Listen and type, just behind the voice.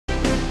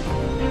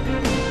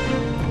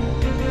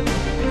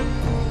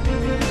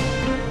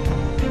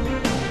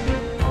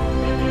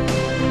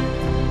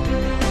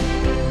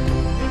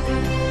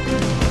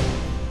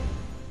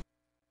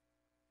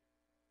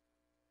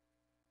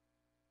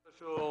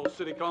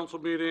City Council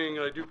meeting.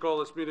 I do call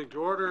this meeting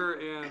to order,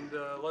 and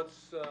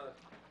let's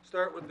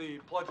start with the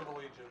Pledge of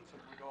Allegiance.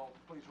 If we all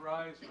please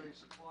rise,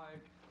 face the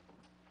flag.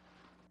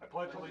 I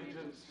pledge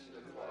allegiance to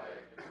the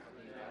flag of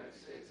the United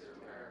States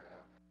of America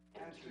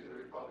and to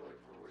the republic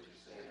for which it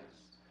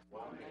stands,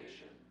 one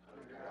nation,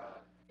 under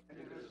God,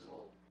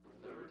 indivisible, with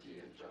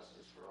liberty and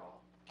justice for all.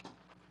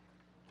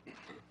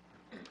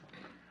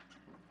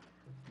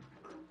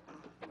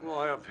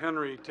 We'll have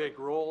Henry take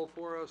roll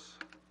for us.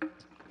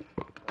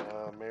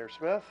 Mayor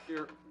Smith.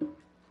 Here.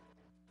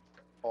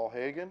 Paul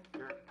Hagan.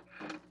 Here.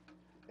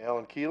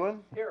 Alan Keelan.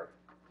 Here.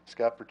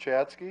 Scott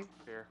Perchatsky.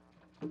 Here.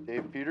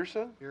 Dave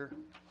Peterson. Here.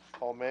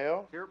 Paul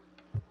Mayo. Here.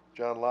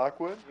 John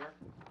Lockwood. Here.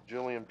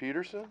 Jillian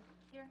Peterson.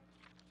 Here.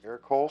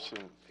 Eric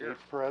Holson. Here.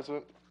 8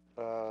 present,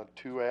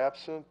 2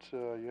 absent.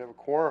 You have a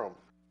quorum.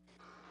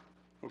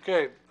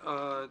 Okay,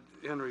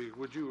 Henry,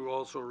 would you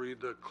also read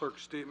the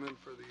clerk's statement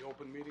for the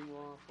open meeting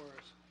law for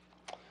us?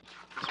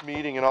 This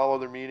meeting and all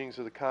other meetings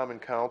of the Common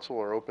Council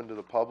are open to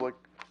the public.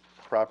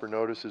 Proper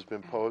notice has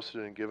been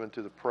posted and given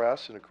to the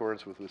press in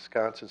accordance with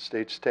Wisconsin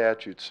state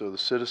statutes, so the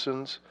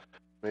citizens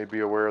may be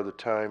aware of the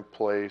time,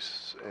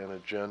 place, and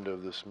agenda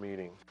of this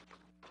meeting.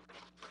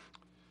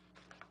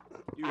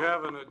 You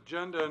have an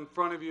agenda in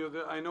front of you.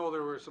 I know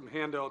there were some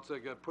handouts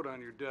that got put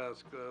on your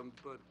desk,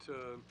 but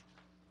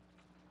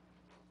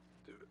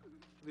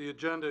the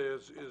agenda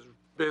is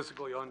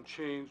basically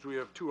unchanged. We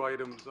have 2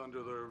 items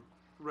under the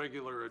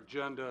regular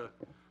agenda,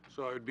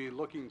 so I would be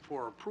looking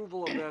for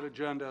approval of that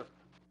agenda.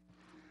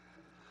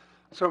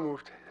 So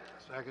moved.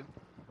 Second.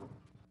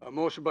 A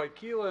motion by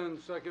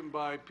Keelan, second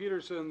by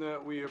Peterson,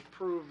 that we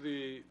approve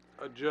the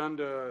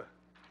agenda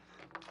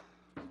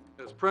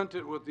as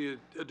printed with the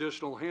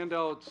additional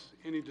handouts.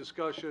 Any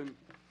discussion?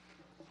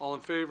 All in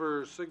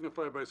favor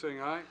signify by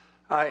saying aye.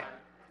 Aye.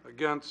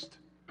 Against?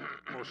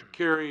 Motion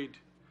carried.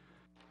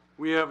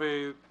 We have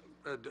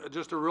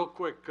just a real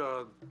quick,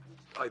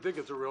 I think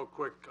it's a real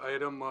quick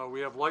item. We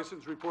have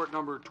license report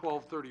number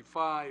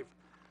 1235.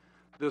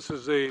 This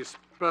is a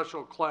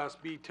special Class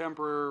B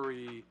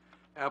temporary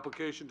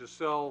application to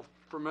sell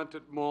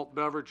fermented malt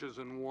beverages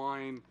and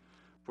wine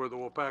for the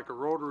Waupaca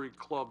Rotary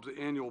Club's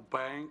annual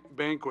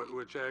banquet,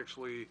 which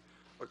actually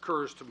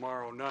occurs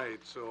tomorrow night.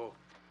 So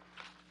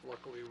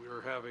luckily we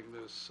are having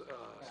this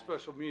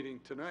special meeting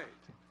tonight.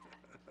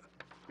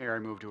 Mayor, I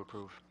move to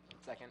approve.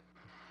 Second.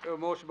 We have a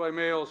motion by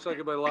Mayo,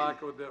 second by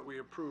Lockwood, that we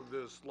approve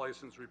this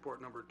license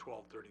report number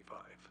 1235.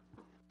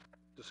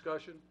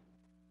 Discussion?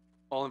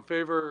 All in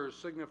favor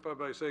signify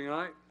by saying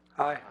aye.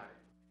 Aye.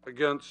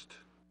 Against?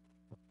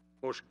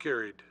 Motion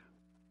carried.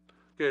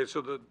 Okay,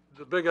 so the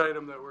big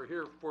item that we're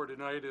here for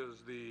tonight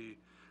is the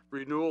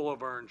renewal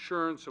of our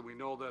insurance, and we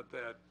know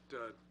that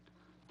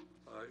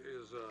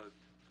is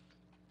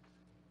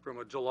from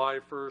a July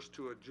 1st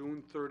to a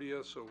June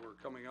 30th, so we're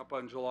coming up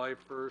on July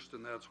 1st,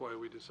 and that's why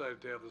we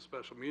decided to have the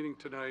special meeting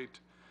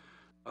tonight.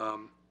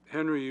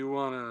 Henry, you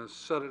want to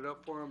set it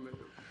up for him?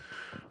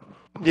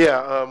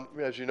 Yeah,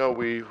 as you know,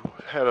 we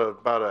had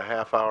about a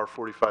half-hour,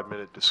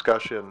 45-minute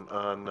discussion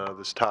on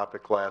this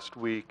topic last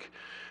week.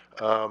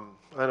 I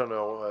don't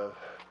know,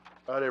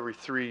 about every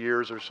 3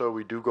 years or so,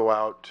 we do go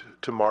out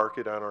to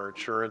market on our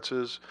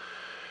insurances.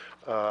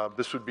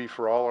 This would be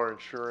for all our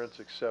insurance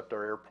except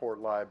our airport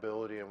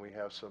liability, and we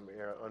have some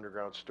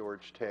underground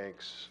storage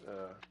tanks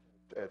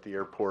at the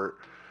airport.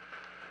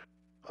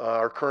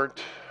 Our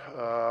current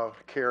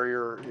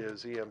carrier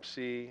is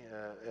EMC,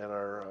 and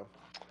our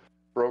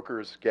broker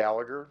is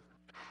Gallagher.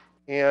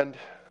 And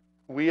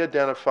we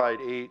identified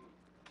 8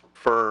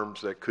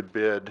 firms that could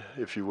bid,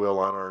 if you will,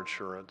 on our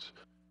insurance.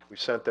 We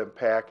sent them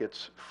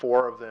packets.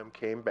 4 of them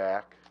came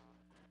back.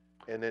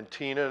 And then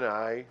Tina and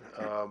I,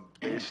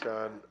 based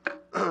on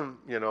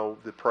you know,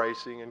 the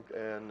pricing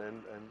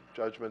and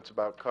judgments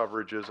about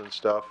coverages and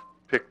stuff,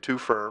 picked 2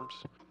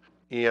 firms,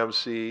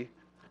 EMC,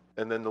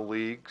 and then the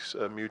League's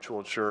mutual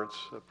insurance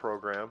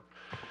program.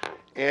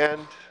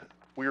 And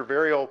we were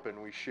very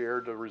open. We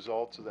shared the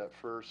results of that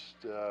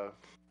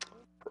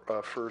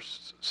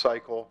first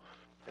cycle,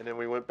 and then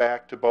we went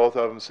back to both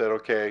of them and said,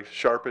 okay,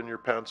 sharpen your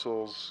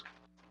pencils,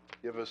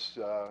 give us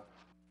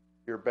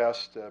your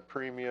best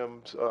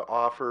premiums,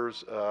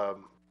 offers.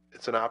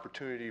 It's an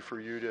opportunity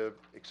for you to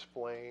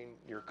explain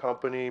your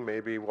company,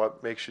 maybe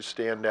what makes you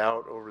stand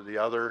out over the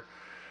other.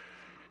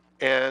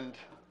 And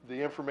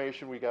the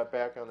information we got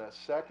back on that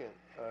second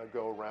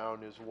go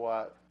around is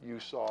what you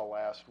saw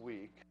last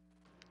week.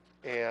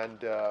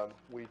 And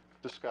we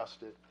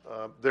discussed it.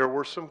 There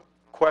were some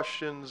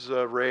questions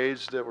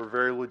raised that were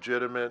very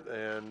legitimate,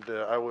 and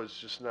I was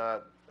just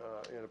not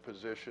in a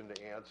position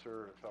to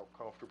answer. I felt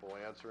comfortable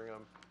answering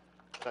them.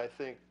 And I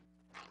think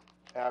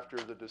after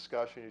the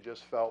discussion, you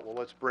just felt, well,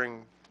 let's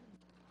bring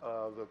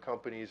the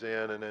companies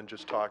in and then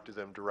just talk to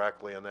them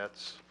directly, and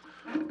that's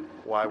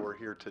why we're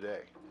here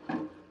today.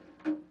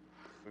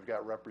 We've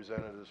got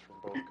representatives from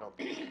both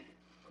companies.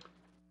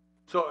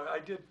 So I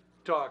did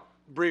talk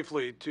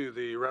briefly to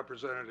the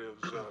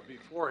representatives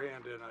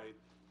beforehand, and I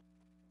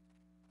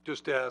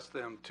just asked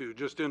them to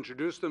just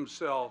introduce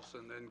themselves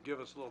and then give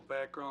us a little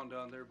background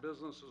on their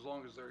business as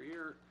long as they're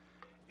here.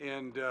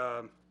 And,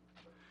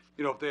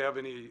 you know, if they have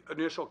any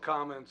initial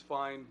comments,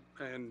 fine,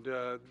 and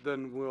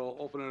then we'll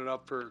open it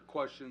up for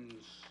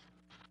questions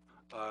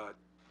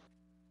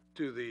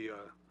to the,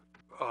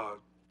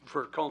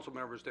 for council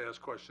members to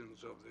ask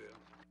questions of the,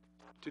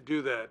 to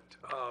do that.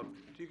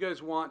 Do you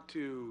guys want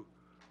to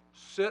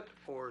sit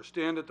or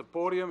stand at the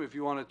podium? If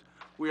you want to,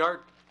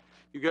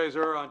 you guys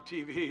are on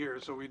TV here,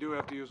 so we do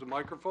have to use a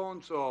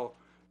microphone, so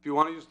if you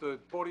want to use the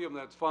podium,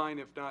 that's fine.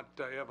 If not,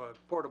 I have a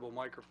portable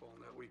microphone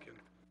that we can,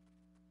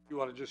 you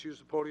want to just use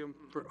the podium?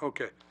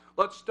 Okay.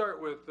 Let's start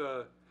with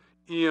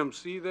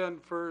EMC then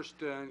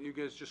first. You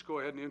guys just go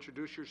ahead and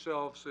introduce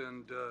yourselves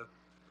and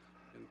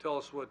tell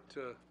us what,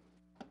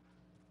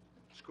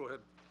 just go ahead.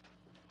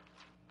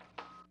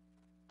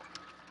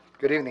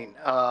 Good evening.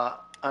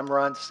 I'm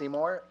Ron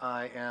Seymour.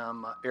 I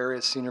am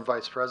Area Senior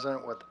Vice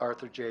President with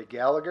Arthur J.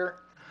 Gallagher.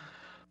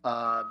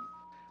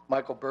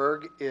 Michael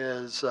Berg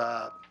is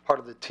part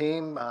of the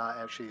team.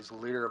 Actually, he's the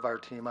leader of our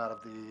team out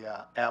of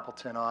the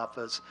Appleton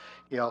office.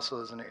 He also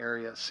is an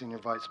Area Senior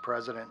Vice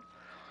President.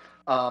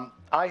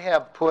 I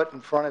have put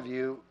in front of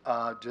you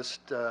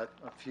just a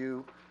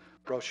few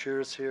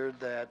brochures here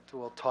that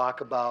will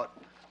talk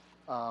about,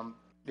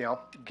 you know,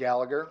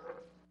 Gallagher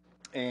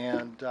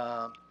and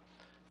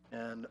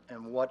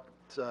what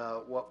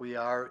we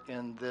are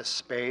in this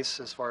space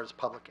as far as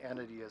public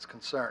entity is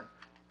concerned.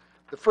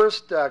 The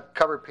first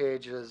cover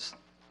page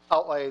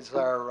outlines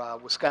our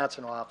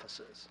Wisconsin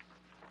offices.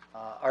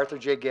 Arthur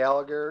J.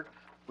 Gallagher,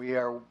 we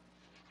are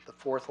the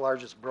fourth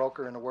largest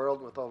broker in the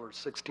world with over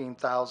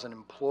 16,000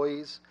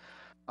 employees,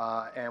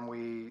 and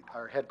we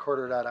are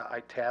headquartered out of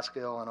Itasca,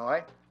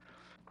 Illinois.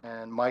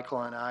 And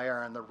Michael and I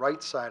are on the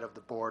right side of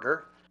the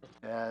border,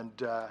 and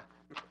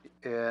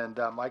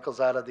Michael's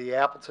out of the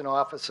Appleton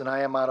office, and I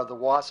am out of the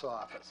Wausau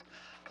office.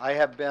 I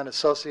have been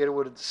associated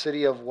with the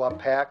city of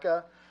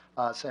Waupaca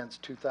since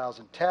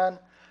 2010,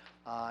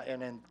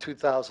 and in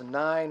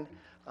 2009,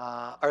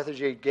 Arthur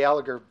J.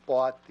 Gallagher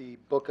bought the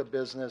book of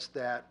business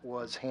that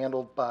was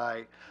handled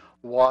by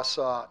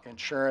Wausau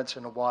Insurance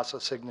and the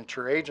Wausau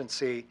Signature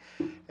Agency,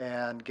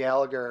 and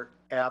Gallagher,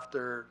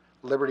 after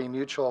Liberty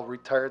Mutual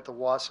retired the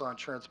Wausau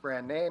Insurance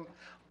brand name,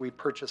 we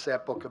purchased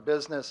that book of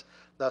business,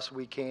 thus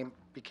we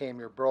became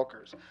your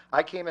brokers.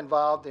 I came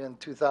involved in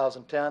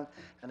 2010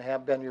 and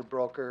have been your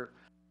broker,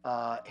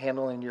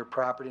 handling your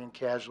property and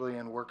casualty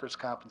and workers'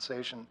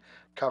 compensation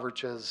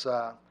coverages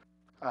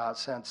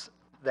since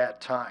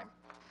that time.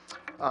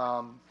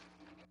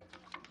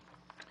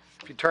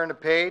 If you turn the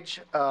page,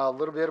 a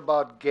little bit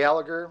about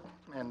Gallagher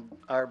and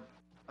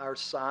our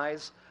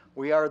size.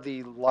 We are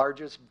the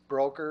largest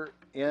broker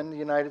in the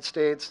United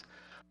States,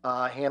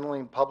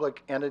 handling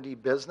public entity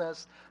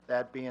business,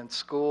 that being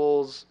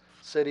schools,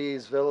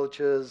 cities,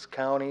 villages,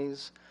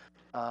 counties.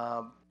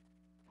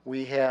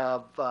 We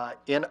have,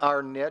 in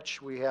our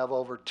niche, we have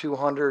over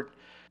 200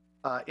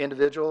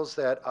 individuals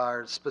that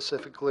are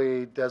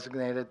specifically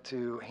designated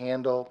to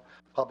handle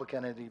public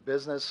entity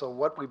business. So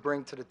what we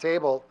bring to the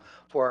table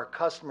for our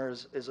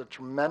customers is a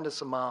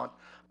tremendous amount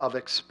of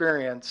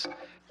experience,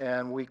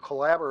 and we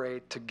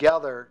collaborate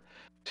together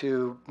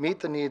to meet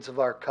the needs of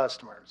our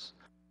customers.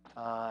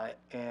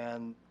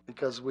 And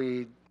because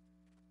we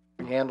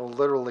handle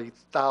literally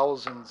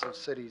thousands of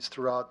cities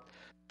throughout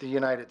the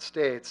United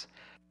States,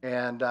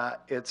 and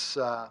it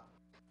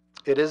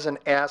is an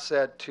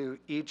asset to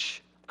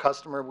each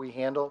customer we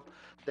handle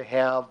to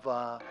have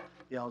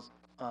you know,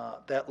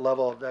 that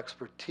level of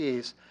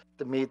expertise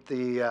to meet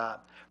the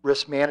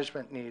risk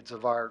management needs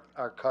of our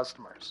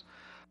customers.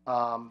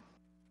 You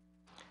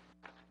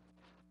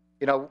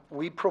know,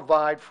 we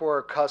provide for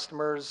our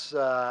customers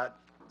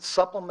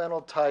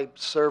supplemental type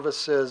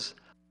services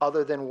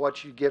other than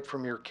what you get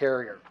from your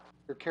carrier.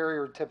 Your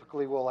carrier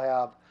typically will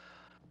have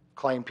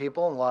claim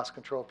people and loss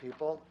control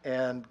people,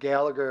 and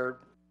Gallagher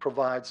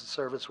provides a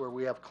service where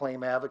we have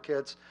claim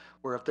advocates,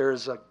 where if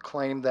there's a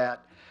claim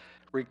that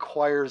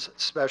requires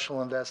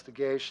special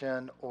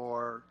investigation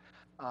or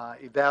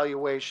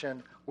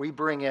evaluation, we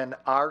bring in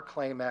our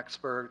claim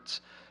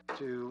experts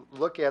to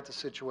look at the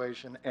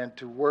situation and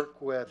to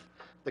work with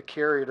the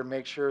carrier to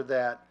make sure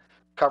that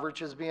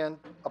coverage is being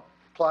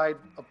applied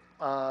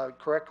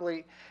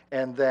correctly,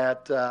 and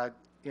that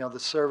you know, the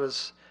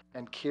service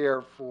and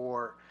care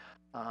for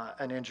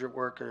an injured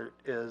worker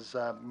is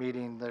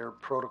meeting their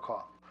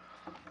protocol.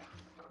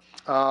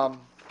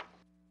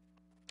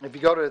 If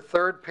you go to the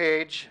third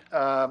page,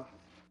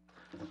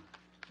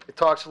 it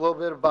talks a little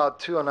bit about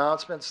two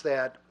announcements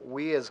that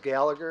we as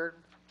Gallagher,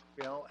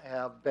 you know,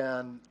 have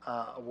been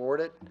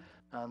awarded.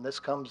 This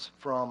comes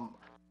from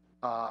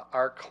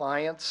our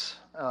clients.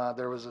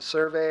 There was a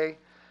survey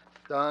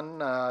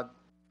done.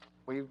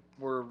 We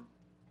were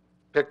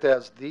picked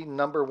as the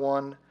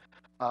 #1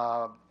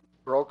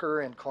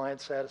 broker in client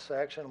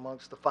satisfaction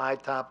amongst the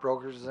 5 top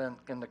brokers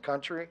in the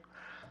country.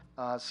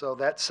 So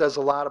that says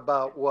a lot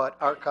about what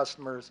our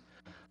customers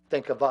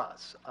think of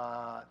us.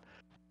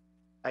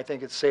 I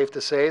think it's safe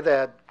to say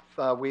that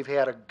we've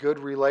had a good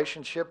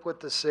relationship with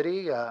the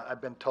city.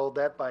 I've been told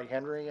that by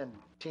Henry and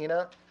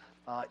Tina,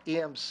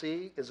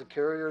 EMC is a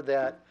carrier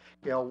that,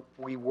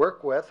 we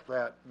work with,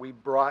 that we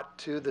brought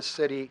to the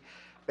city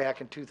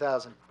back in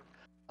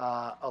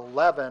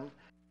 2011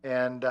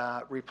 and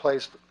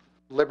replaced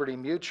Liberty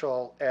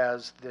Mutual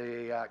as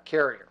the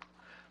carrier.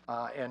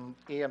 And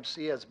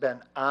EMC has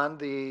been on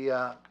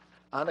the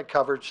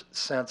coverage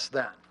since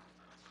then.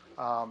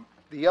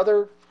 The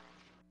other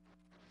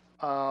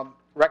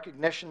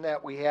recognition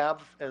that we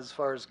have as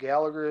far as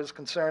Gallagher is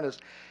concerned is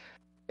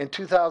in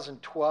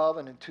 2012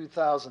 and in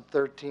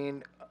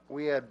 2013,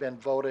 we had been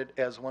voted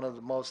as one of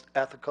the most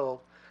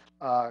ethical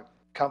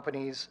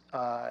companies,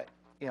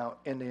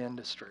 in the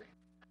industry.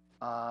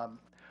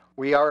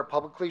 We are a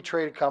publicly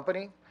traded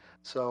company,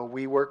 so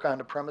we work on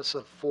the premise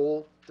of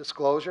full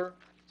disclosure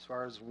as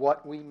far as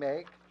what we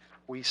make.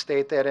 We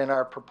state that in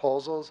our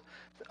proposals,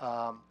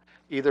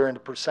 either in the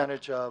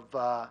percentage of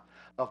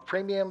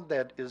premium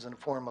that is in the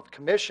form of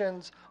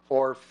commissions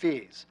or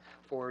fees.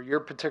 For your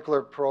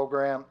particular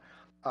program,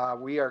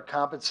 we are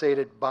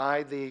compensated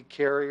by the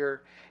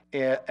carrier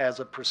as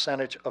a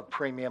percentage of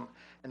premium,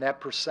 and that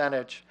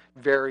percentage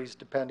varies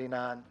depending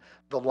on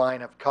the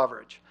line of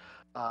coverage.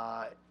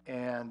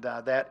 And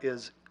that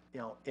is,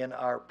 in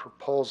our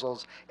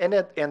proposals, and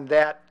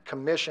that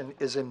commission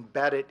is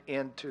embedded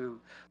into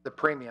the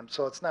premium.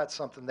 So it's not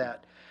something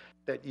that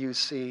you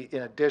see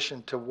in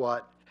addition to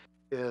what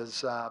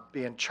is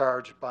being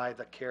charged by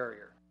the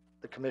carrier.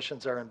 The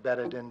commissions are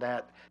embedded in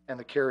that, and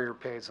the carrier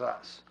pays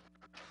us.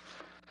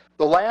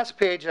 The last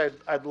page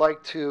I'd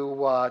like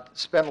to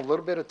spend a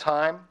little bit of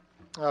time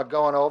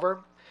going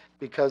over,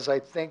 because I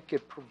think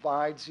it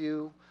provides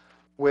you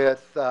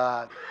with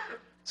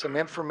some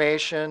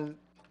information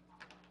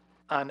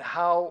on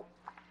how,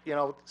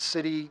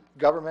 city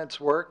governments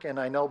work. And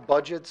I know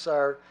budgets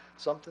are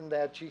something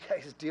that you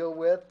guys deal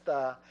with,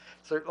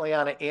 certainly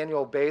on an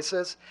annual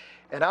basis.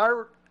 And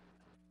our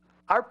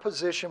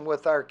position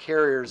with our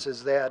carriers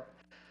is that,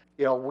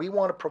 we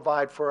want to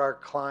provide for our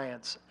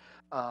clients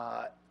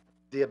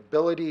the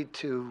ability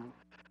to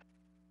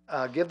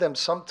give them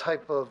some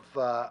type of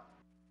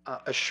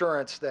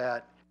assurance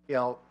that,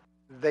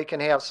 they can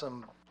have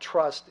some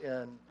trust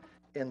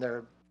in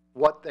their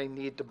what they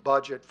need to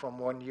budget from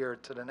one year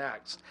to the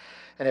next.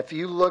 And if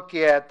you look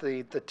at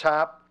the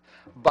top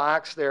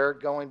box there,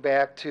 going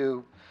back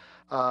to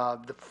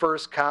the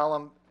first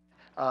column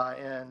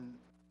in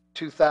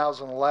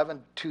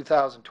 2011,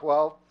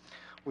 2012,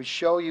 we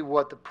show you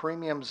what the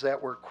premiums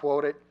that were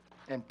quoted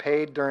and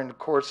paid during the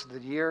course of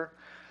the year.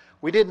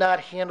 We did not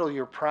handle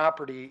your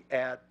property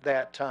at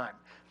that time.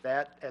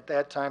 At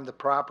that time, the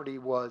property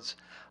was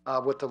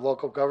with the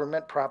local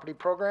government property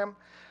program.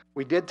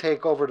 We did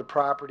take over the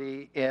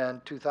property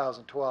in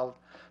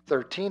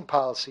 2012-13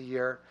 policy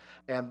year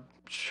and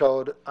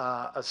showed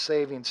a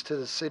savings to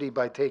the city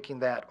by taking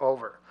that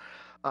over.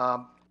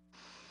 The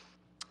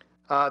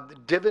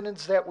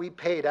dividends that we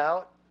paid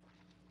out,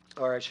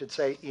 or I should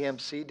say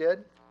EMC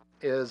did,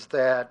 is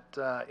that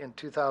in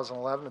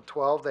 2011 and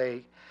 12,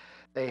 they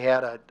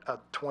had a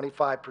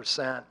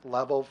 25%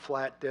 level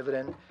flat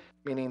dividend,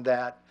 meaning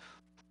that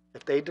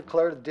if they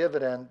declared a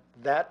dividend,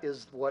 that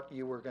is what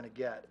you were going to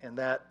get, and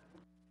that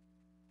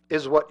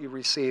is what you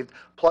received,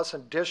 plus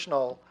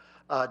additional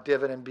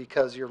dividend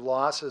because your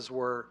losses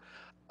were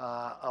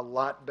a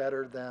lot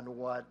better than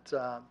what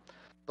the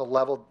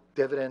level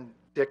dividend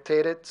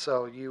dictated,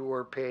 so you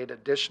were paid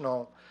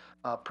additional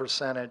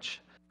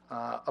percentage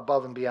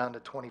above and beyond the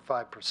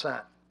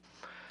 25%.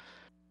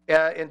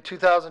 In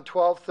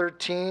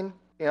 2012-13,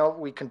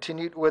 we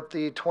continued with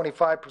the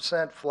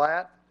 25%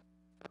 flat.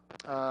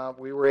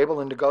 We were able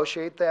to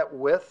negotiate that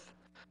with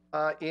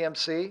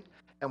EMC,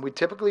 and we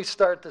typically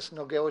start this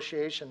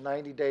negotiation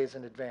 90 days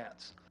in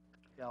advance,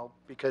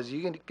 because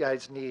you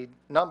guys need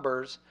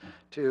numbers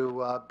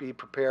to be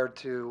prepared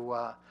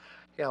to,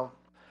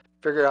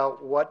 figure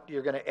out what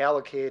you're going to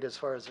allocate as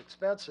far as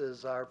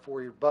expenses are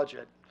for your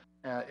budget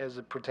as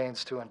it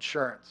pertains to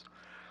insurance.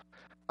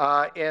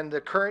 In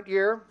the current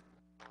year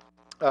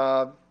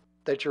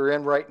that you're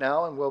in right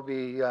now and will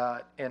be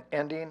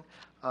ending,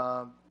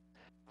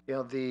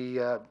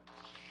 the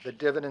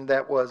dividend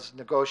that was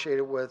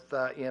negotiated with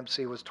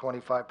EMC was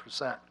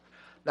 25%.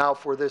 Now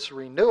for this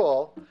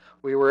renewal,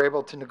 we were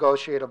able to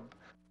negotiate a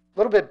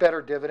little bit better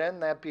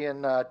dividend, that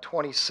being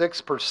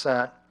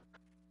 26%.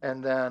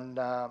 And then,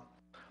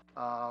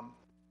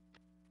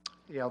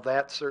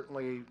 that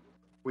certainly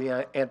we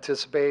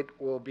anticipate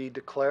will be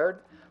declared.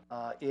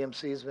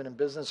 EMC has been in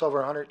business over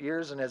 100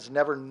 years and has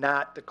never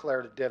not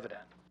declared a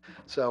dividend.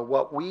 So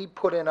what we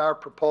put in our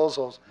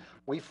proposals,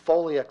 we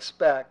fully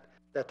expect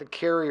that the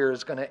carrier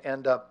is going to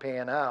end up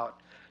paying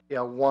out,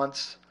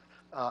 once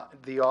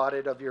the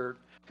audit of your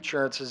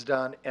insurance is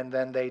done and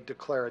then they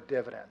declare a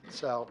dividend.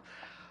 So,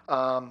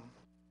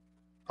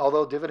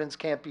 although dividends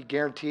can't be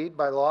guaranteed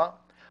by law,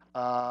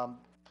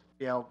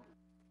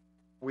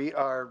 we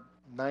are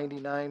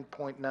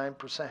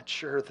 99.9%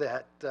 sure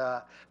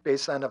that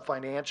based on the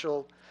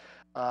financial,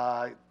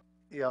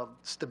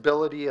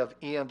 stability of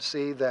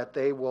EMC, that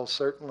they will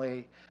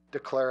certainly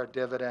declare a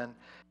dividend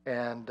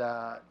and,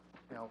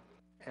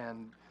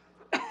 and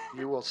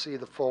you will see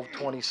the full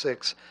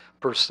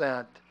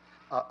 26%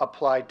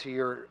 applied to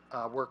your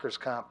workers'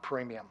 comp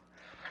premium.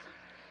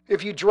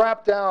 If you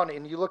drop down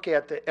and you look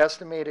at the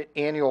estimated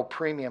annual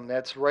premium,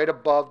 that's right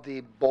above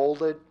the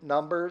bolded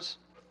numbers,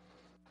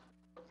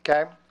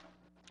 okay?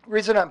 The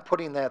reason I'm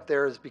putting that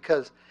there is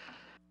because,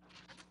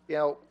 you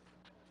know,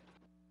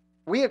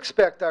 we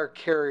expect our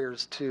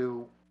carriers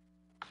to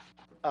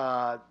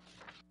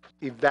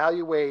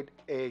evaluate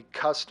a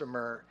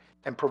customer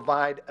and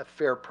provide a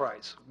fair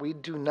price. We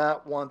do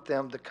not want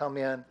them to come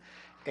in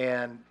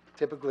and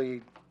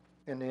typically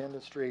in the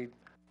industry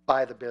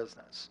buy the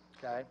business,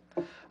 okay?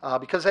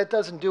 Because that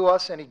doesn't do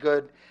us any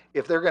good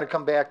if they're going to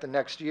come back the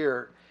next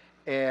year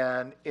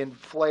and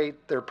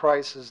inflate their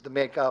prices to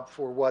make up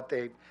for what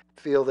they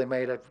feel they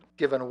may have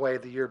given away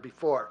the year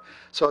before.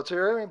 So it's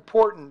very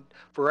important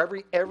for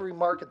every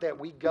market that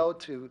we go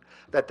to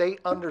that they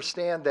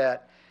understand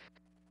that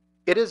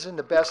it is in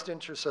the best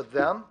interest of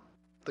them,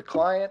 the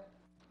client,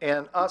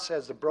 and us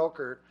as the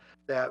broker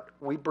that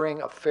we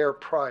bring a fair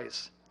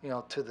price, you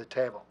know, to the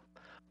table.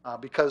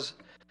 Because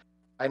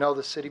I know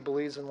the city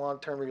believes in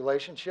long-term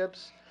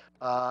relationships.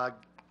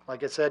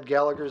 Like I said,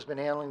 Gallagher's been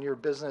handling your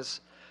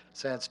business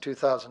since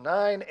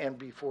 2009, and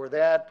before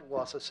that,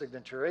 Wausau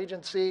Signature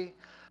Agency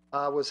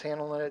was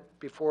handling it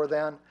before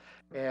then,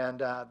 and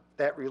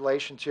that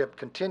relationship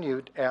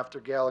continued after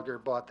Gallagher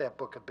bought that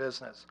book of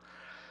business.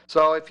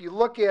 So if you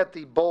look at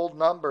the bold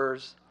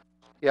numbers,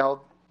 you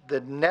know,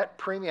 the net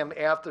premium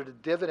after the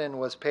dividend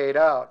was paid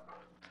out,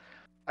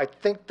 I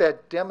think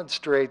that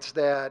demonstrates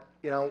that,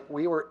 you know,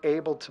 we were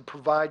able to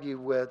provide you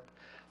with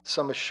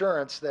some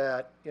assurance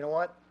that, you know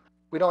what,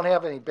 we don't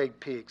have any big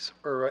peaks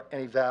or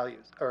any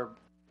values or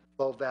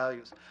low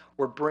values.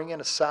 We're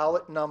bringing a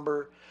solid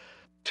number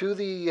to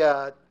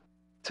the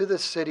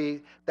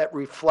city that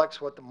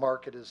reflects what the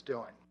market is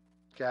doing,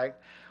 okay?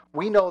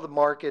 We know the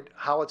market,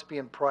 how it's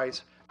being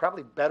priced,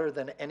 probably better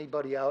than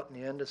anybody out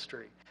in the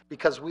industry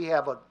because we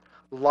have a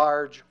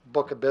large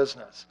book of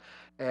business.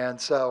 And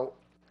so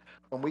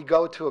when we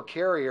go to a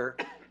carrier,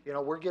 you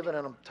know, we're giving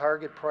them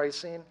target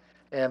pricing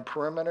and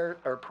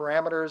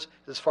parameters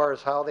as far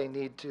as how they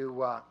need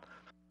to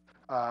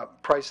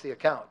price the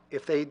account.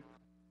 If they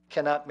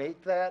cannot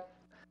make that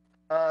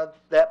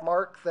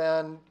mark,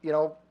 then, you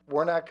know,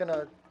 we're not going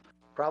to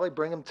probably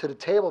bring them to the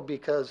table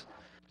because,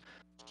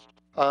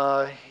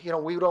 you know,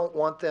 we don't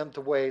want them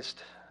to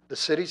waste the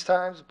city's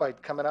times by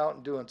coming out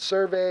and doing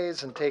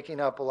surveys and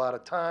taking up a lot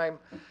of time.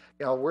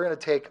 You know, we're going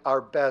to take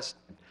our best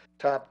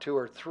top 2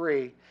 or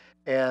 3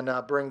 and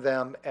bring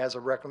them as a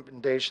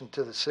recommendation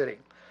to the city.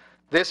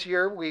 This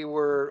year, we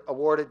were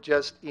awarded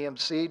just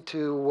EMC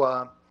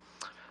to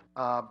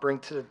bring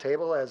to the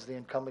table as the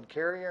incumbent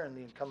carrier and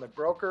the incumbent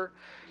broker.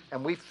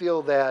 And we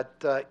feel that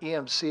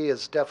EMC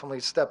has definitely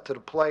stepped to the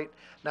plate,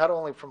 not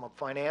only from a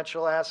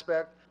financial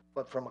aspect,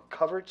 but from a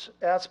coverage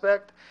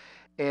aspect.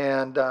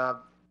 And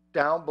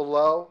down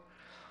below,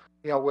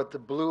 you know, with the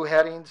blue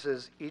headings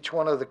is each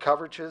one of the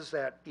coverages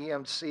that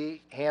EMC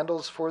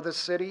handles for the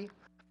city.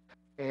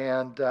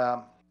 And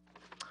I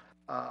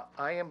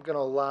am going to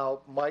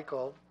allow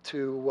Michael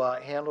to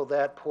handle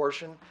that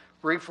portion.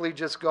 Briefly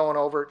just going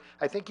over,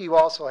 I think you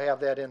also have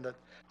that in the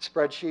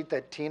spreadsheet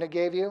that Tina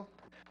gave you,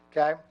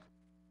 okay?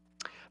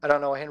 I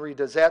don't know, Henry,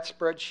 does that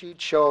spreadsheet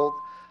show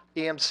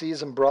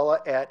EMC's umbrella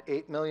at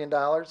 $8 million?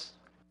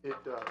 It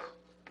does.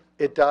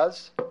 It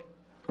does?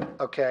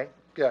 Okay,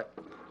 good.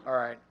 All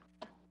right.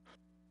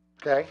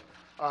 Okay.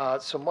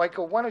 So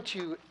Michael, why don't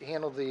you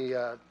handle the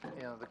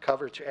you know, the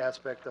coverage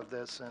aspect of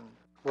this, and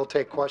we'll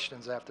take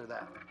questions after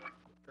that.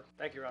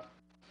 Thank you, Ron.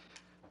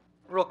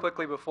 Real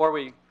quickly before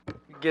we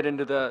get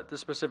into the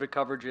specific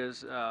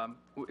coverages,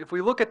 if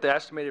we look at the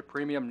estimated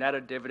premium net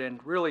of dividend,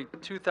 really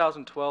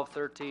 2012,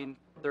 13,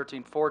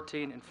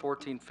 14, and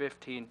 14,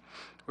 15,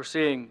 we're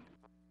seeing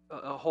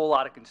a whole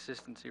lot of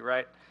consistency,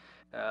 right?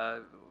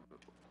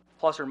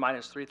 Plus or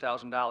minus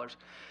 $3,000.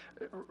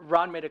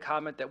 Ron made a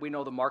comment that we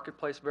know the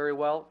marketplace very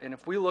well, and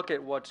if we look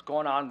at what's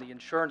going on in the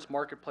insurance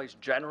marketplace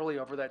generally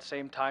over that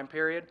same time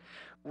period,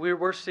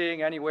 we're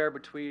seeing anywhere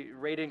between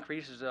rate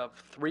increases of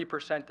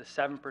 3% to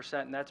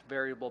 7%, and that's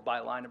variable by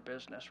line of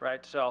business,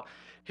 right? So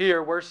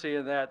here we're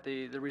seeing that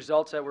the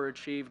results that were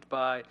achieved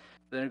by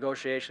the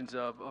negotiations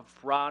of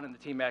Ron and the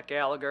team at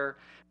Gallagher,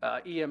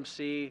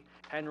 EMC,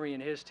 Henry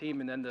and his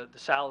team, and then the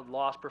solid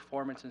loss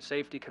performance and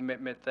safety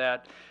commitment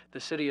that the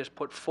city has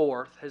put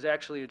forth has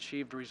actually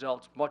achieved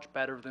results much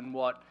better than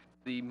what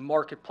the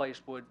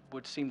marketplace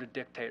would seem to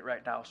dictate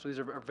right now. So these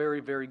are very,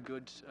 very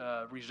good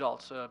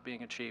results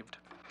being achieved.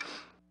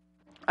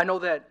 I know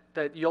that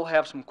you'll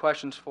have some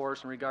questions for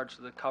us in regards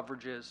to the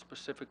coverages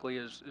specifically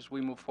as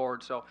we move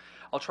forward. So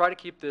I'll try to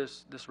keep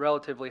this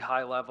relatively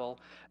high level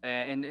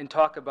and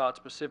talk about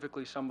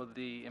specifically some of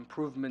the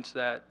improvements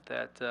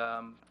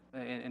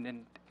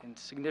and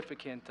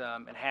significant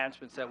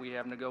enhancements that we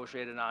have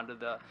negotiated onto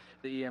the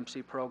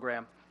EMC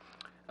program.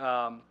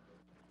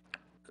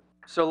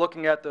 So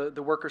looking at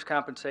the workers'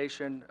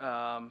 compensation,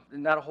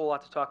 not a whole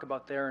lot to talk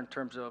about there in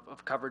terms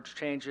of coverage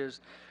changes.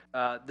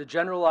 The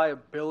general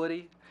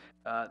liability,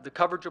 the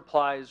coverage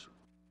applies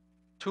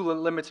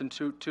limits in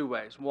two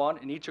ways. One,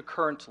 in each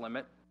occurrence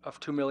limit of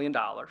 $2 million,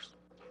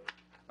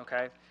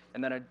 okay?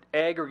 And then an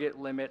aggregate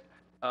limit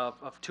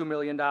of $2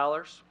 million,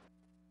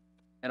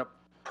 and a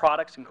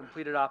products and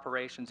completed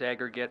operations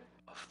aggregate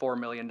of $4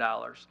 million.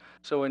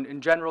 So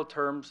in general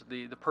terms,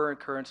 the per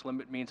occurrence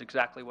limit means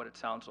exactly what it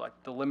sounds like,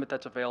 the limit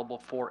that's available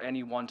for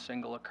any one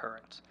single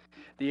occurrence.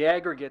 The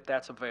aggregate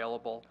that's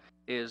available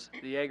is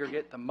the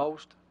aggregate, the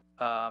most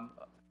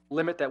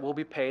limit that will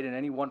be paid in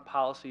any one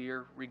policy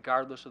year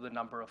regardless of the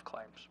number of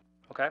claims,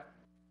 okay?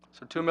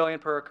 So $2 million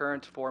per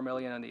occurrence, $4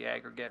 million in the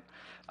aggregate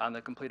on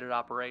the completed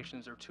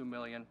operations, or $2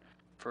 million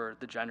for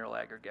the general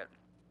aggregate.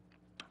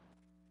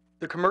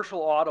 The commercial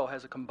auto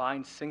has a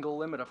combined single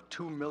limit of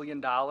 $2 million.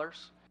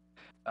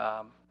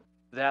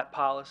 That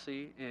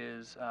policy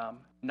is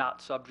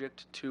not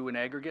subject to an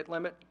aggregate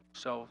limit,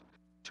 so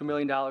 $2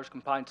 million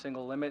combined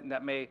single limit, and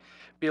that may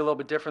be a little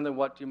bit different than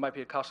what you might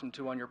be accustomed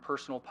to on your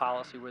personal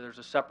policy, where there's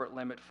a separate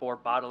limit for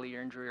bodily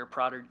injury or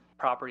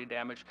property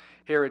damage.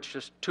 Here it's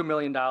just $2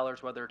 million,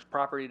 whether it's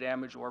property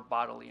damage or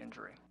bodily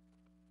injury.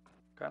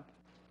 Okay.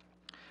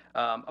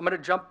 I'm going to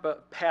jump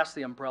past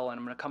the umbrella, and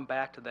I'm going to come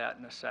back to that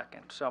in a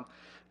second. So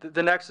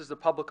the next is the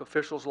public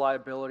official's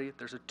liability.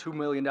 There's a $2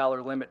 million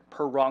limit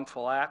per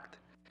wrongful act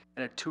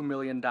and a $2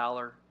 million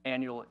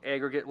annual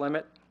aggregate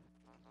limit.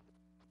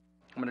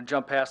 I'm going to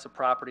jump past the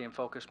property and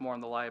focus more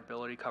on the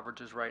liability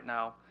coverages right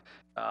now,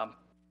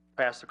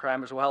 past the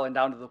crime as well, and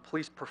down to the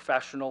police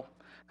professional.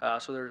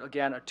 So there's,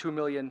 again, a $2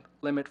 million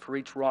limit for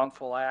each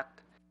wrongful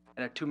act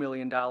and a $2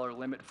 million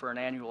limit for an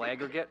annual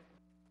aggregate.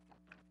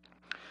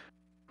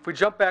 If we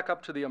jump back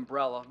up to the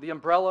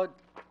umbrella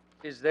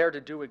is there to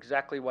do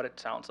exactly what it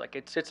sounds like.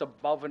 It sits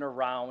above and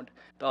around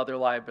the other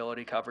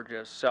liability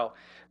coverages. So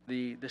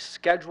the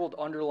scheduled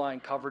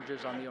underlying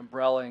coverages on the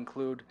umbrella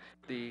include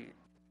the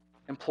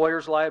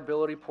employer's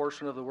liability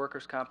portion of the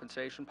workers'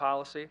 compensation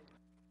policy,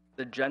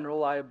 the general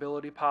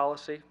liability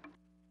policy,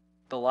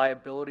 the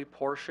liability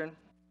portion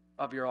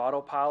of your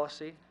auto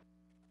policy,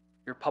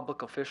 your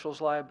public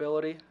official's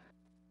liability,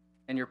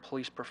 and your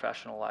police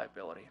professional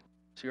liability.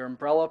 So your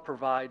umbrella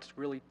provides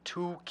really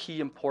two key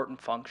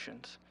important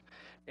functions.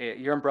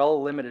 Your umbrella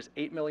limit is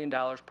 $8 million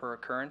per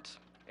occurrence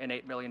and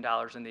 $8 million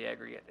in the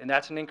aggregate. And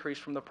that's an increase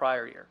from the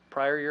prior year.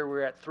 Prior year we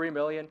were at $3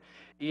 million.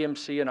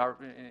 EMC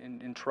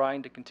in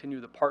trying to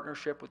continue the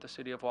partnership with the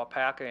city of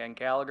Waupaca and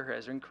Gallagher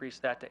has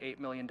increased that to $8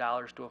 million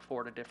to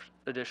afford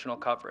additional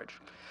coverage.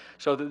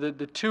 So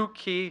the two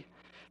key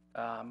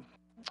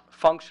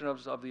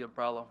functions of the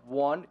umbrella: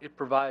 one, it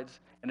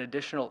provides an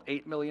additional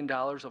 $8 million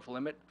of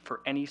limit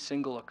for any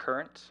single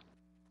occurrence.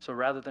 So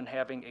rather than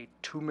having a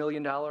 $2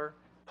 million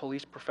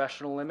police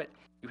professional limit,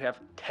 you have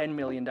 $10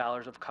 million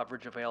of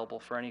coverage available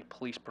for any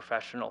police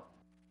professional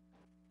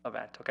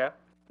event, okay?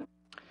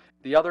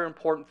 The other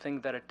important thing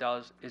that it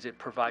does is it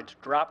provides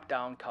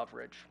drop-down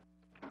coverage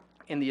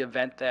in the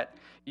event that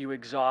you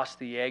exhaust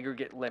the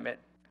aggregate limit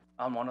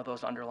on one of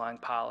those underlying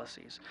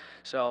policies.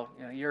 So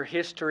your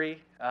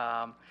history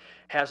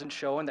hasn't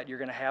shown that you're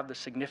going to have the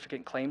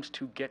significant claims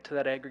to get to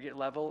that aggregate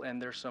level,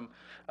 and there's some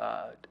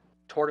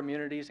tort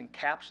immunities and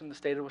caps in the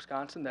state of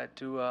Wisconsin that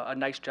do a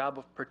nice job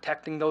of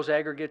protecting those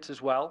aggregates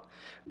as well.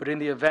 But in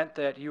the event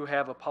that you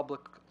have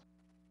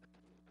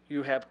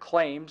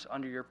claims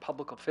under your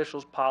public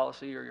officials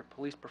policy or your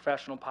police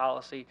professional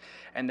policy,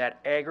 and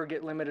that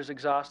aggregate limit is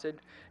exhausted,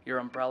 your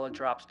umbrella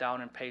drops down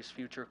and pays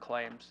future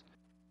claims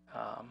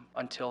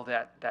until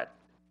that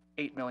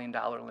 $8 million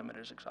limit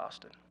is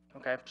exhausted.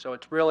 Okay, so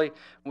it's really,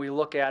 when we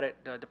look at it,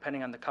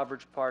 depending on the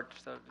coverage part,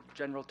 the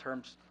general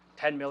terms,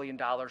 $10 million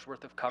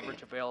worth of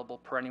coverage available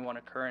per any one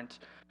occurrence,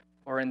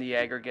 or in the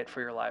aggregate for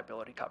your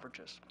liability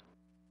coverages.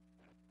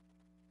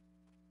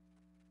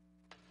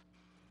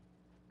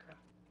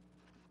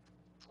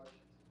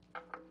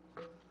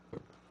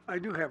 I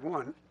do have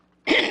one.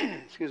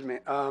 Excuse me.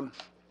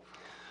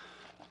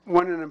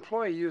 When an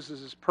employee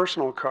uses his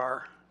personal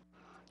car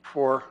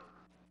for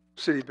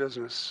city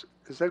business,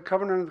 is that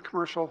covered under the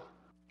commercial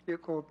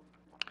vehicle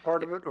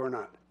part of it or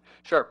not?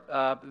 Sure.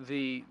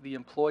 The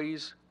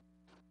employee's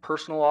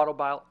personal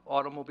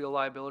automobile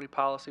liability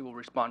policy will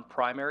respond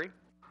primary,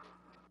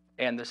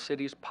 and the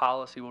city's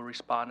policy will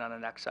respond on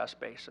an excess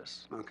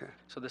basis. Okay.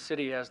 So the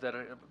city has that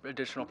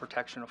additional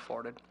protection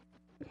afforded.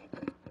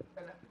 And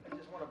I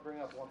just want to bring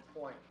up one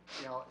point.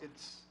 You know,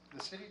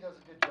 the city does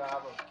a good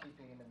job of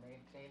keeping and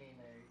maintaining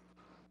a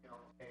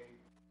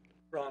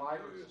Ron,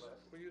 driver's will you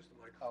use list.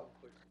 the microphone,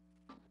 please?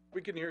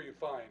 We can hear you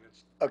fine.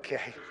 It's Okay.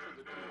 just for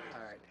the TV.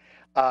 All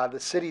right. The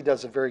city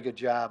does a very good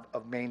job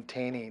of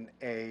maintaining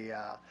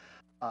a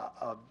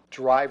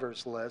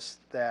driver's list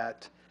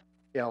that,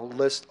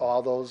 lists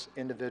all those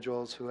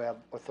individuals who have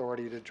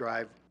authority to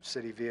drive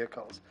city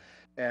vehicles.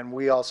 And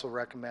we also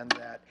recommend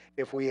that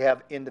if we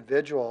have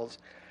individuals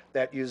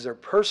that use their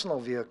personal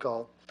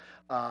vehicle,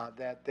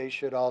 that they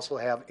should also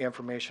have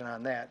information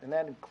on that. And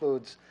that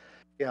includes,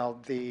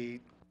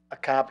 a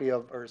copy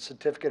of or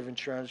certificate of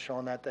insurance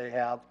showing that they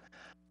have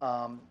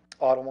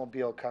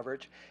automobile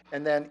coverage.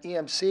 And then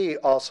EMC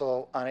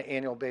also on an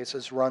annual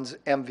basis runs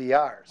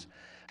MVRs.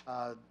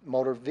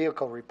 motor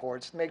vehicle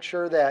reports, to make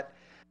sure that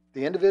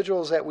the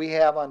individuals that we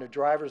have on the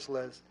driver's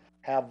list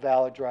have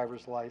valid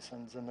driver's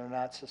license and they're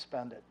not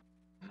suspended.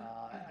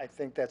 I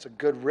think that's a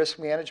good risk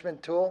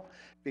management tool,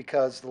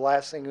 because the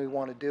last thing we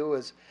want to do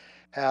is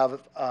have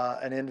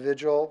an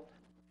individual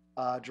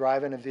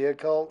driving a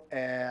vehicle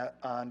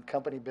on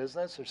company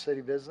business or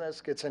city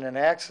business, gets in an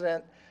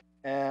accident,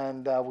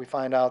 and we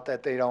find out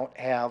that they don't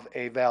have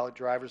a valid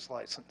driver's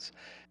license.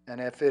 And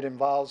if it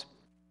involves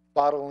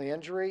bodily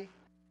injury,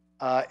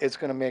 it's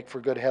going to make for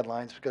good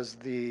headlines, because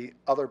the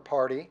other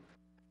party,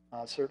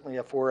 certainly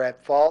if we're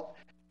at fault,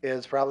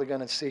 is probably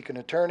going to seek an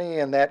attorney,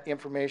 and that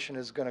information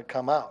is going to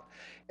come out.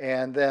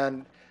 And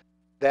then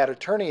that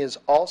attorney is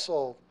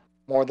also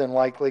more than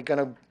likely going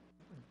to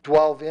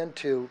delve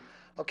into,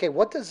 okay,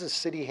 what does the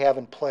city have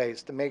in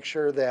place to make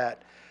sure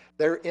that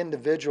their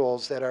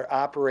individuals that are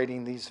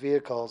operating these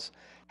vehicles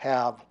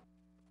have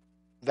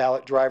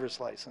valid driver's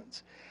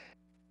license.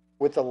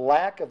 With the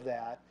lack of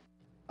that,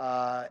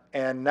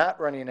 and not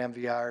running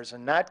MVRs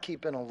and not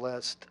keeping a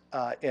list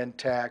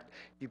intact,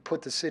 you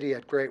put the city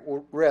at great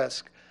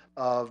risk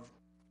of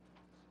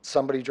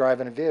somebody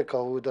driving a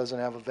vehicle who doesn't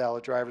have a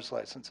valid driver's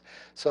license.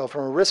 So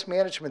from a risk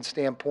management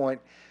standpoint,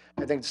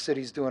 I think the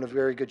city's doing a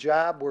very good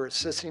job. We're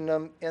assisting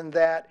them in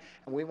that,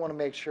 and we want to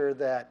make sure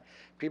that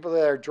people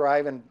that are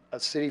driving a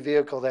city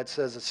vehicle that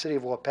says the City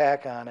of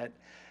Waupaca on it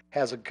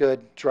has a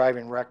good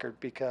driving record,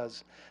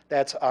 because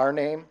that's our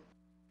name,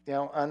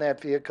 on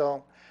that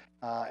vehicle,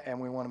 and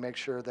we want to make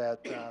sure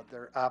that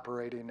they're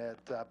operating it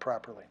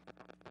properly.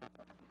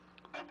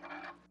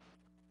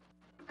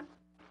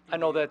 I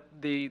know that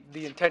the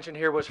intention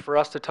here was for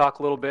us to talk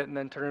a little bit and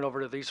then turn it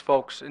over to these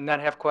folks and then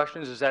have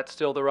questions. Is that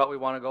still the route we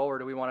want to go, or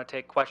do we want to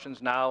take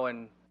questions now?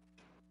 And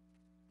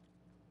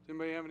Does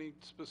anybody have any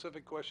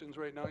specific questions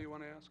right now you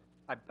want to ask?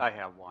 I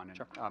have one.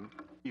 Sure.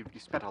 You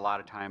spent a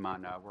lot of time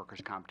on workers'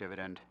 comp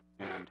dividend,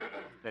 and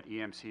that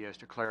EMC has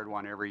declared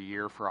one every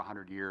year for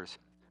 100 years,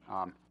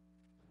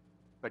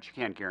 but you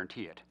can't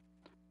guarantee it.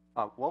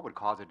 What would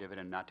cause a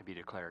dividend not to be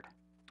declared?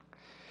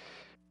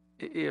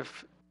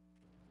 if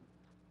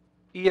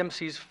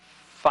EMC's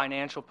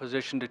financial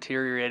position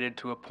deteriorated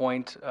to a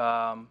point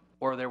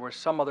or there was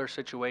some other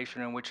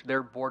situation in which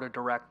their board of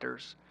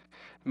directors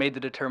made the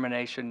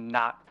determination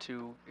not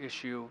to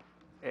issue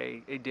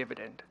a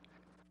dividend,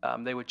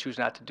 they would choose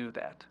not to do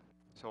that.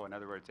 So in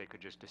other words, they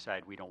could just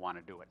decide we don't want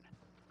to do it.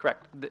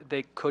 Correct.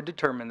 They could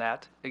determine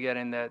that. Again,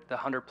 in the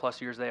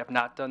 100+ years they have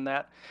not done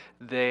that.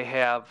 They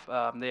have,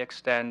 they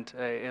extend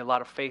a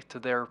lot of faith to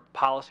their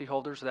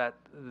policyholders that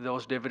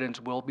those dividends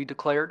will be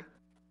declared.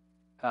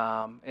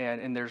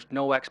 And there's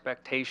no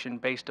expectation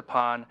based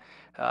upon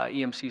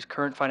EMC's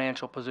current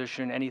financial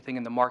position, anything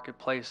in the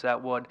marketplace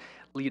that would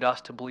lead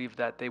us to believe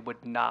that they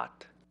would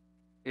not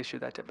issue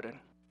that dividend.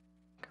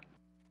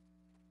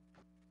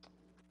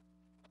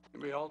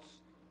 Anybody else?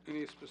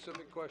 Any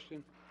specific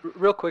question?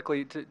 Real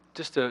quickly,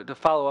 just to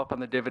follow up on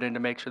the dividend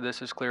to make sure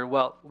this is clear.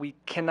 Well, we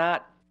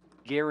cannot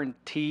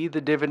guarantee the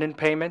dividend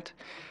payment.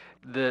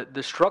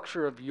 The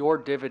structure of your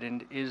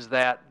dividend is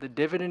that the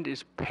dividend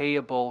is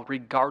payable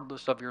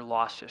regardless of your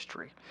loss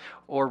history,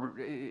 or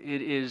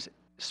it is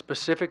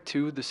specific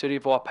to the city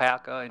of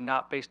Waupaca and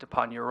not based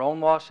upon your own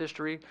loss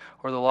history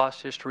or the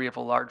loss history of a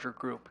larger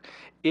group.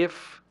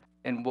 If,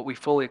 and what we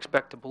fully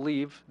expect to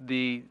believe,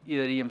 the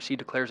EMC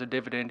declares a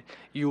dividend,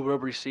 you will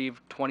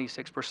receive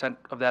 26%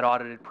 of that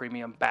audited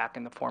premium back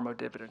in the form of a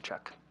dividend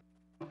check.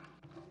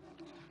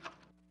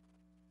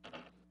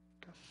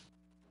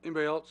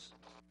 Anybody else?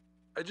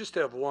 I just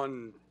have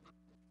one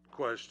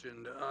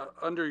question.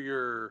 Under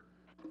your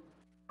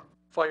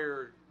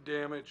fire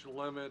damage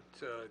limit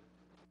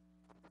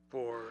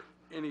for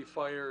any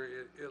fire,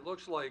 it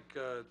looks like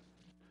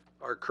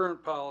our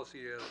current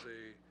policy has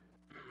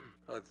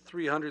a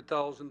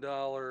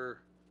 $300,000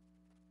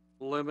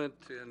 limit,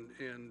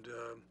 and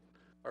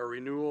our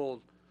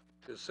renewal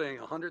is saying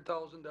 $100,000.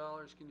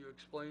 Can you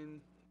explain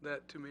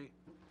that to me?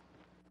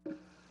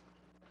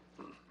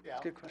 Yeah.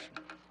 Good question.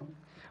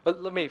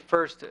 But let me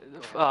first,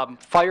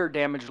 fire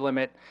damage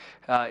limit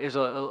is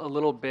a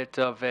little bit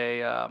of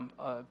a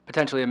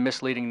potentially a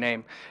misleading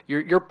name.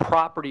 Your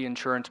property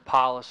insurance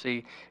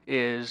policy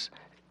is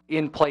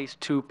in place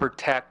to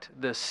protect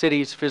the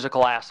city's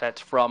physical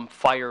assets from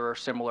fire or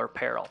similar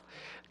peril.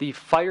 The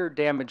fire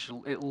damage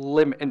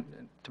limit, and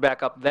to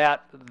back up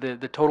that,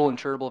 the total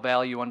insurable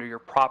value under your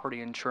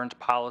property insurance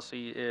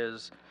policy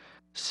is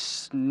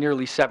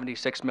nearly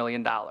 $76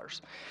 million.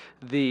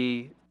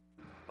 The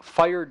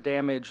fire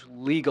damage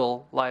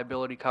legal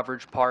liability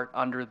coverage part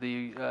under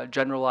the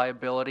general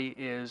liability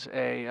is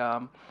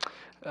a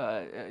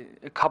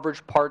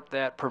coverage part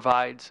that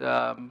provides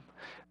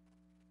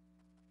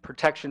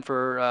protection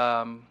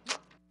for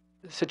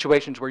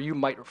situations where you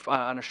might,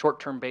 on a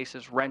short-term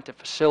basis, rent a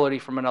facility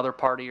from another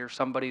party or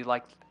somebody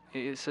like,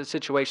 it's a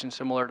situation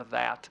similar to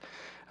that.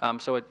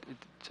 So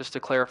just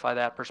to clarify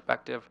that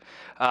perspective.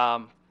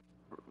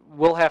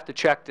 We'll have to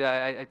check.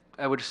 I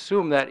would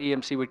assume that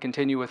EMC would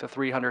continue with a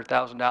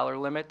 $300,000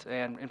 limit,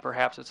 and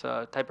perhaps it's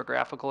a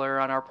typographical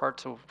error on our part,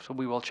 so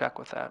we will check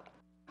with that.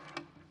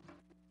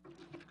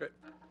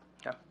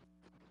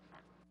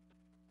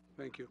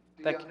 Thank you. Do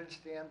you Thank you.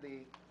 understand the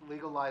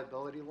legal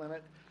liability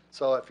limit?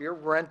 So if you're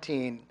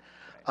renting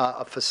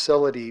a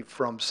facility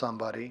from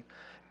somebody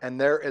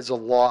and there is a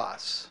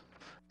loss,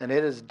 and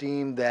it is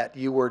deemed that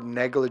you were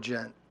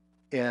negligent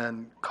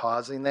in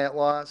causing that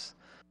loss,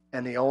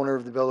 and the owner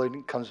of the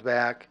building comes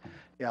back,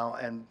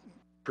 and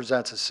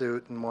presents a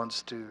suit and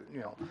wants to,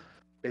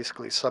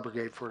 basically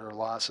subrogate for their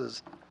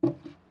losses,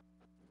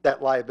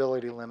 that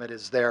liability limit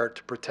is there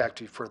to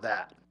protect you for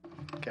that,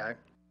 okay?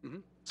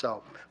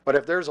 So, but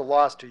if there's a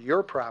loss to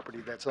your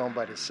property that's owned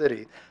by the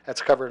city,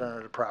 that's covered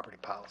under the property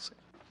policy.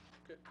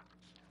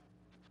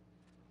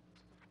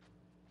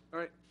 All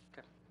right.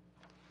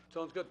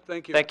 Sounds good.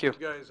 Thank you. Thank you.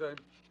 Guys, I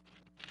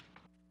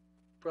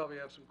probably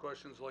have some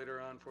questions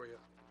later on for you.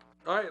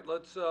 All right,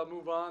 let's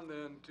move on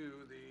then to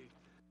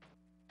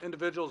the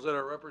individuals that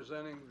are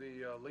representing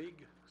the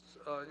league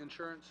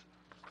insurance.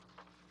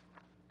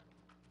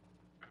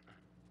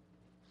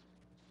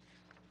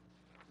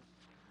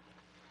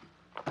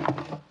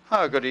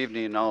 Good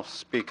evening. I'll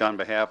speak on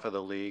behalf of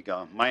the league.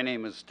 My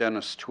name is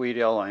Dennis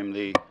Tweedale. I'm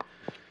the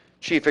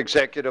Chief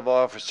Executive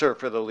Officer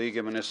for the League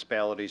of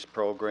Municipalities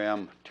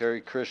program.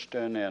 Terry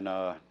Christian and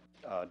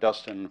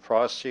Dustin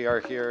Frosty are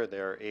here.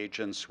 They're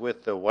agents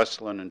with the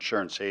Westland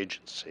Insurance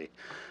Agency.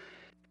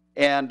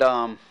 And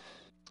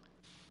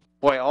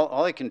boy,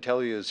 all I can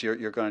tell you is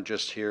you're going to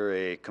just hear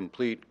a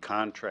complete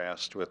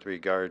contrast with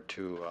regard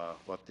to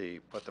what the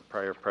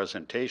prior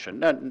presentation.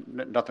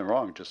 Nothing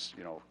wrong, just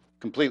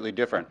completely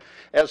different.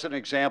 As an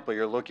example,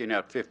 you're looking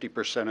at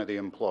 50% of the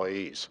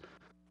employees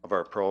of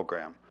our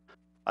program.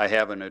 I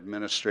have an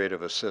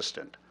administrative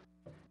assistant.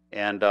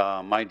 And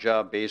my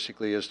job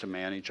basically is to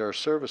manage our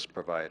service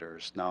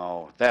providers.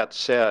 Now, that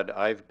said,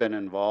 I've been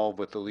involved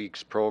with the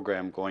League's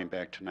program going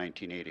back to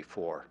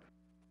 1984.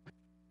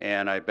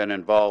 And I've been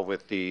involved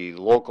with the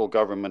local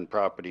government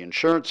property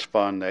insurance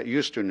fund that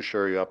used to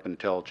insure you up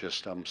until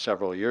just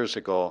several years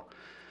ago.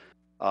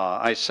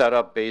 I set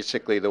up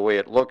basically the way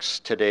it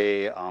looks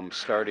today,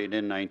 starting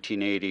in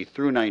 1980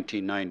 through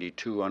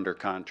 1992 under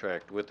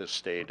contract with the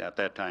state. At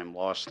that time,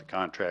 lost the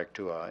contract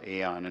to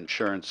Aon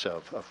Insurance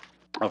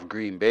of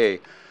Green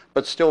Bay,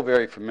 but still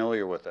very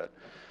familiar with it.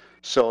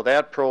 So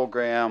that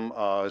program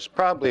is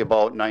probably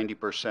about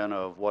 90%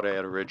 of what I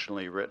had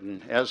originally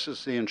written, as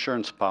is the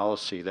insurance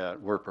policy that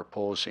we're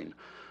proposing.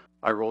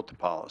 I wrote the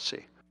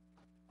policy.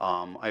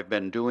 I've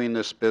been doing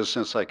this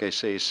business, like I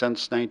say,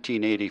 since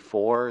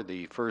 1984.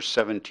 The first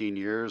 17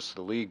 years,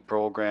 the league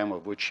program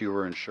of which you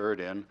were insured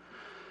in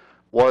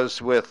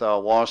was with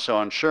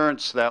Wausau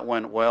Insurance. That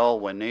went well.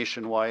 When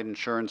Nationwide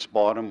Insurance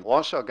bought them,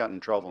 Wausau got in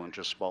trouble and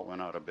just about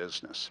went out of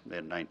business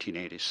in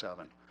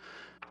 1987.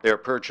 They were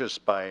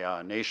purchased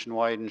by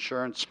Nationwide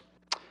Insurance.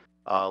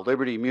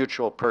 Liberty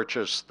Mutual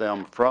purchased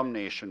them from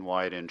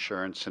Nationwide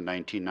Insurance in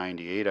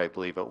 1998, I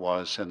believe it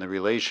was, and the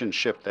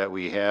relationship that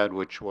we had,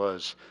 which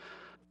was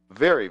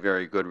very,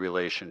 very good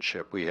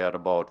relationship. We had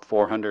about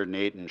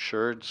 408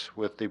 insureds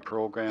with the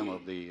program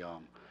of the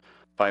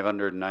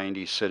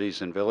 590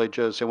 cities and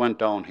villages. It went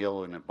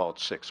downhill in about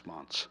 6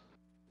 months.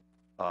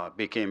 It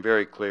became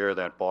very clear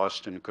that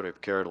Boston could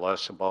have cared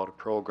less about a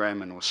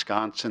program in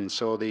Wisconsin,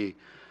 so the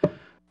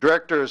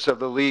directors of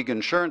the League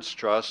Insurance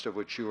Trust, of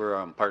which you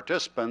were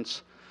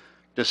participants,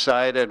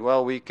 decided,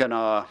 well,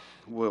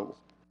 we'll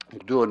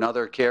do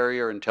another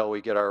carrier until we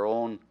get our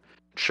own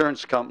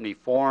insurance company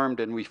formed,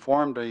 and we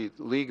formed a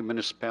League of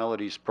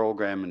Municipalities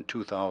program in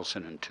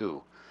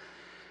 2002.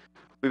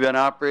 We've been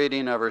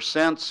operating ever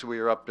since. We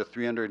are up to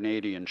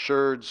 380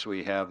 insureds.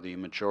 We have the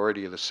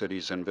majority of the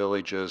cities and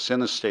villages in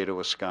the state of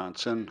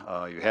Wisconsin.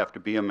 You have to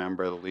be a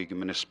member of the League of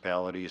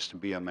Municipalities to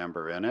be a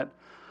member in it.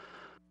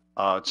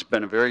 It's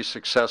been a very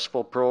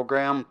successful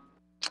program.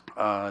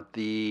 One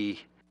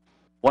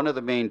of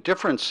the main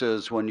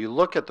differences when you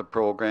look at the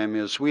program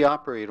is we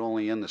operate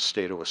only in the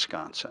state of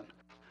Wisconsin.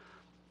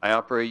 I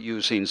operate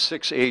using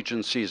 6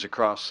 agencies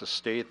across the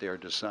state. They are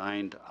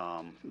designed,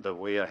 the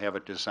way I have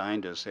it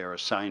designed is they are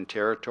assigned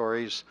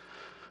territories.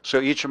 So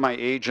each of my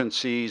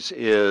agencies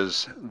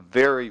is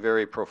very,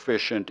 very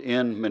proficient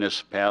in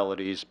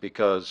municipalities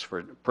because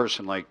for a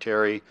person like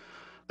Terry,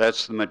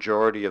 that's the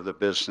majority of the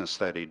business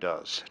that he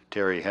does.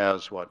 Terry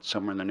has,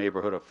 somewhere in the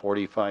neighborhood of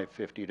 45,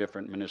 50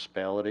 different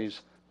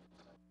municipalities.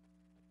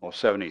 Well,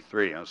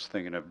 73, I was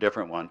thinking of a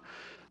different one.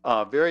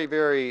 Very,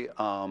 very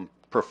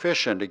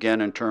proficient, again,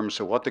 in terms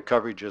of what the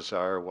coverages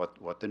are,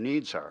 what the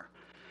needs are.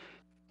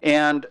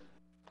 And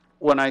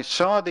when I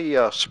saw the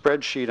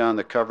spreadsheet on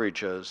the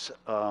coverages,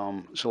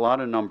 there's a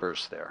lot of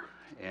numbers there.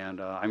 And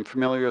I'm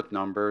familiar with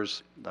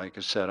numbers. Like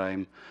I said,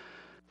 I'm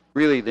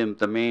really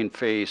the main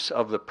face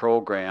of the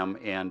program,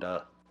 and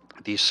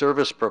the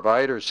service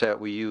providers that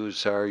we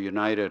use are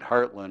United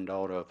Heartland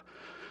out of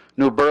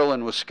New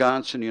Berlin,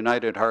 Wisconsin.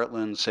 United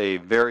Heartland's a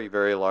very,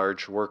 very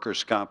large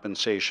workers'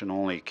 compensation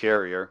only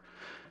carrier.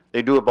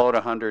 They do about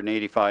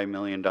 $185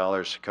 million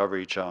of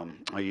coverage a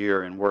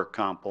year in work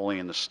comp only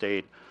in the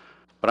state.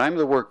 But I'm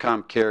the work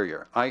comp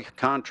carrier. I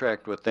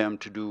contract with them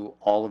to do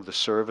all of the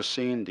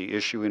servicing, the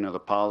issuing of the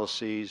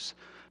policies,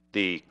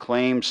 the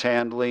claims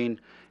handling,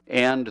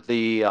 and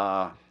the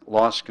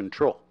loss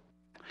control.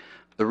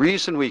 The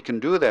reason we can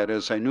do that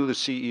is I knew the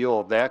CEO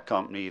of that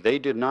company. They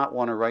did not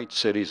want to write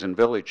cities and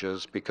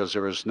villages because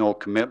there was no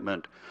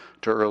commitment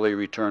to early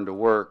return to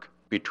work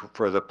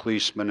for the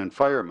policemen and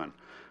firemen.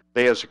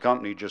 They as a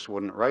company just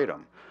wouldn't write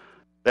them.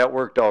 That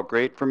worked out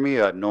great for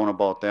me. I'd known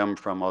about them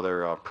from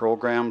other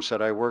programs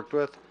that I worked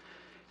with.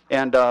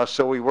 And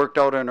so we worked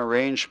out an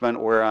arrangement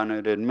where on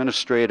an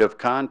administrative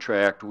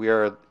contract, we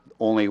are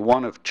only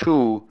one of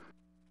two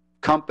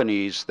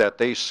companies that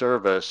they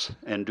service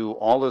and do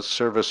all the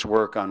service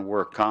work on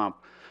work comp.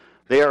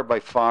 They are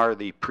by far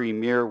the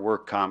premier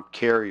work comp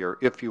carrier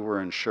if you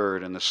were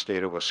insured in the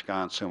state of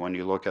Wisconsin when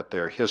you look at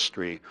their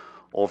history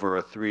over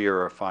a 3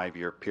 or a 5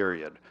 year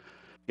period.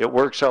 It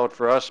works out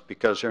for us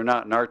because they're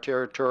not in our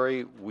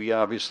territory. We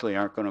obviously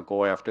aren't going to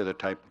go after the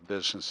type of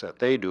business that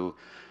they do.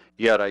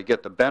 Yet I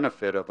get the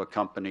benefit of a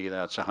company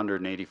that's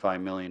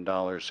 $185 million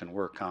in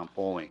work comp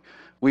only.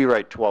 We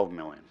write $12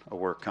 million of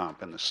work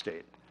comp in the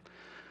state.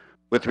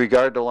 With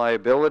regard to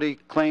liability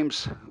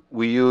claims,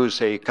 we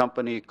use a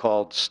company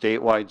called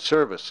Statewide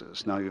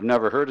Services. Now, you've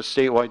never heard of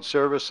Statewide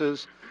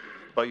Services,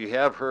 but you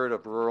have heard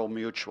of Rural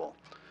Mutual.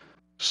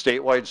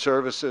 Statewide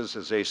Services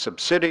is a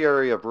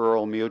subsidiary of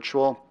Rural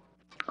Mutual.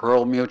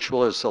 Rural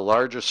Mutual is the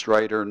largest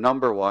writer,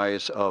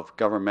 number-wise, of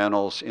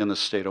governmentals in the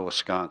state of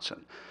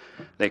Wisconsin.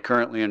 They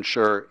currently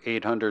insure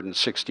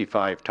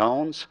 865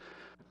 towns.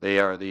 They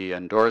are the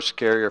endorsed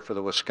carrier for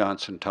the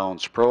Wisconsin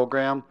Towns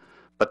program,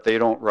 but they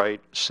don't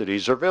write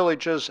cities or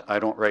villages. I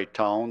don't write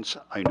towns.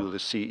 I knew the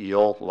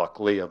CEO,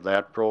 luckily, of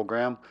that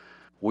program.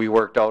 We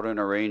worked out an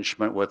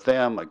arrangement with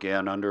them,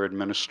 again, under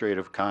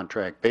administrative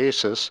contract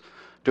basis,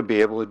 to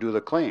be able to do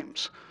the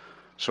claims.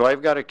 So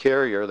I've got a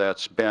carrier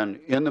that's been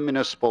in the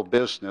municipal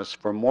business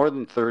for more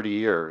than 30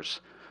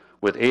 years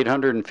with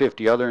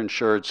 850 other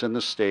insureds in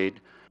the state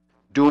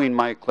doing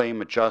my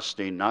claim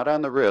adjusting, not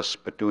on the risk,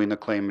 but doing the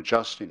claim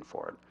adjusting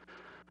for it.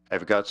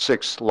 I've got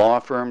 6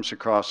 law firms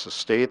across the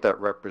state that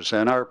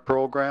represent our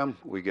program.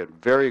 We get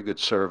very good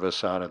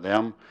service out of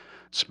them.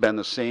 It's been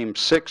the same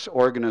 6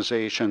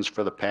 organizations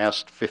for the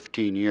past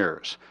 15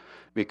 years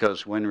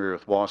because when we were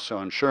with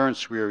Wausau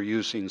Insurance, we were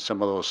using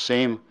some of those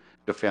same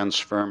defense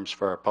firms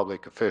for our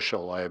public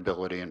official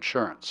liability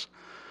insurance.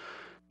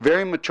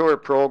 Very mature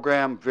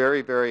program,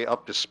 very, very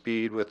up to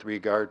speed with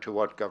regard to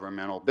what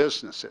governmental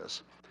business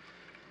is.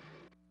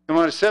 And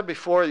when I said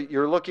before,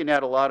 you're looking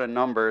at a lot of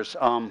numbers,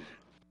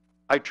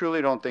 I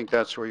truly don't think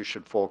that's where you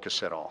should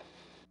focus at all.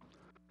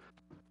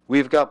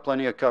 We've got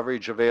plenty of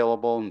coverage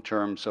available in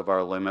terms of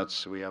our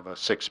limits. We have a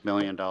 $6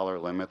 million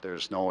limit.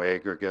 There's no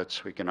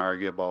aggregates. We can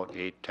argue about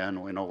 8,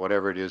 10,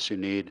 whatever it is you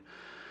need.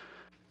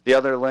 The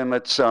other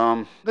limits,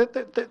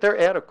 they're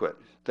adequate.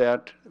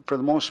 That, for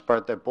the most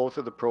part, that both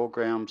of the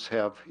programs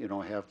have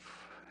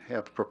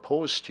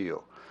proposed to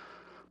you.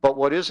 But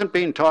what isn't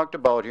being talked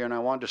about here, and I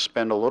want to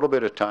spend a little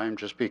bit of time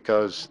just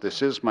because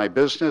this is my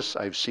business,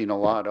 I've seen a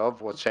lot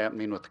of what's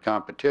happening with the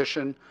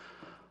competition.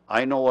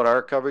 I know what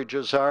our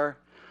coverages are.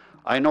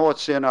 I know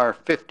it's in our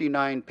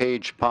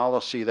 59-page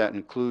policy that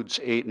includes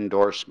 8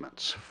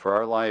 endorsements. For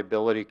our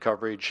liability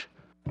coverage,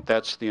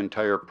 that's the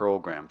entire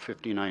program,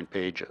 59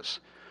 pages.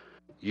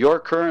 Your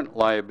current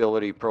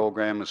liability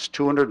program is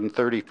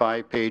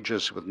 235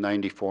 pages with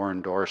 94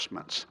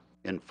 endorsements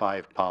in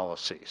 5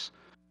 policies.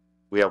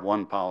 We have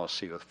 1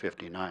 policy with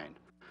 59.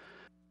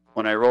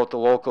 When I wrote the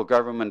local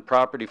government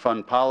property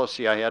fund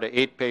policy, I had an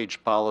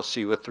 8-page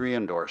policy with 3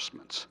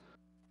 endorsements.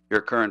 Your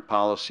current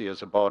policy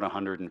is about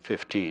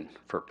 115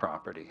 for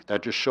property.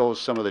 That just shows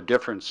some of the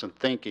difference in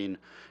thinking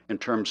in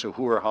terms of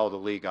who or how the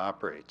league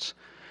operates.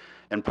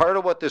 And part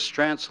of what this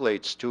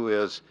translates to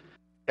is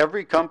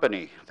every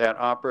company that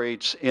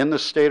operates in the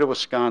state of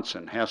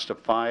Wisconsin has to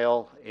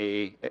file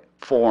a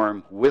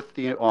form with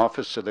the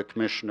Office of the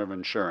Commissioner of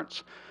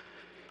Insurance.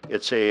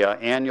 It's a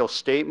annual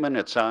statement.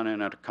 It's on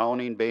an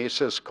accounting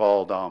basis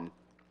called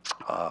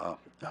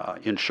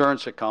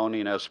insurance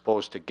accounting as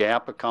opposed to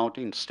GAAP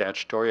accounting,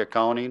 statutory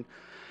accounting.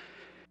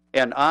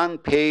 And on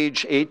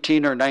page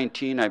 18 or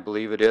 19, I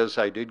believe it is,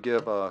 I did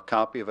give a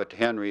copy of it to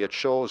Henry. It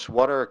shows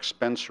what our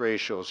expense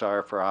ratios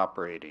are for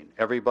operating.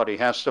 Everybody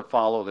has to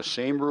follow the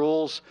same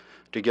rules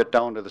to get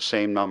down to the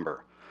same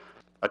number.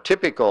 A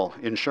typical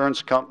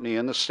insurance company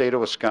in the state of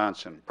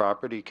Wisconsin,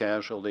 property,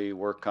 casualty,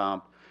 work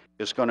comp,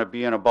 is going to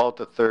be in about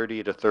the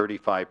 30 to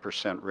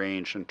 35%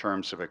 range in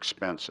terms of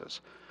expenses.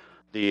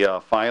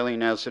 The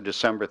filing as of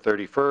December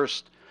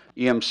 31st,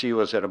 EMC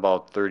was at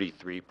about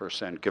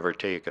 33%, give or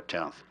take a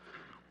tenth.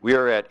 We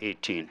are at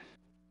 18.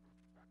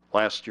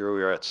 Last year we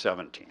were at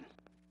 17,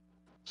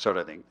 sort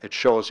of thing. It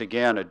shows,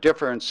 again, a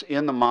difference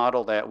in the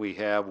model that we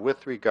have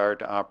with regard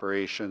to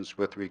operations,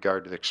 with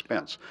regard to the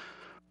expense.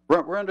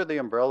 We're under the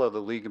umbrella of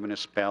the League of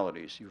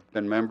Municipalities. You've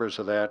been members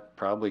of that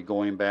probably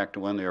going back to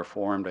when they were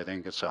formed. I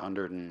think it's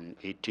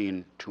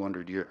 118 to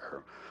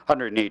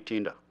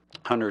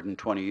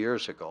 120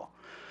 years ago.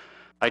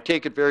 I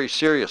take it very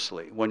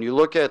seriously. When you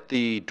look at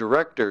the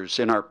directors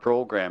in our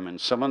program and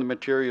some of the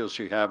materials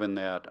you have in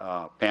that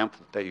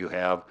pamphlet that you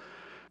have,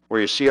 where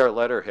you see our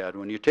letterhead,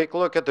 when you take a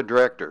look at the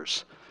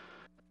directors,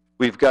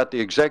 We've got the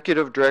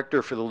executive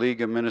director for the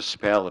League of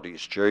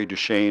Municipalities, Jerry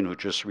Duchesne, who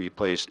just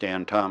replaced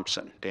Dan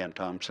Thompson. Dan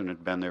Thompson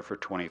had been there for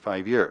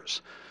 25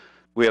 years.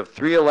 We have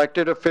 3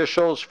 elected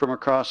officials from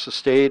across the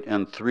state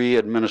and 3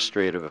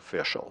 administrative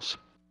officials.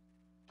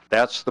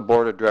 That's the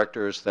board of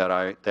directors that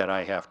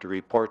I have to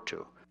report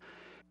to.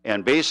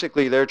 And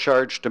basically their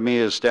charge to me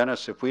is,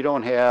 Dennis, if we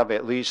don't have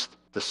at least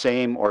the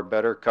same or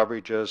better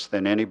coverages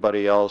than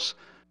anybody else,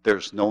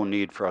 there's no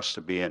need for us to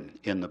be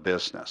in the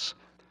business.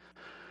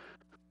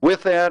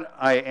 With that,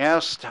 I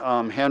asked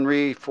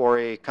Henry for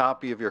a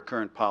copy of your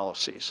current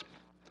policies.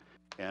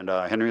 And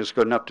Henry was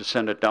good enough to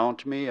send it down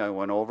to me. I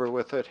went over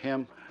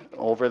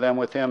them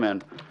with him,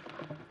 and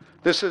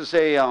this is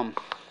a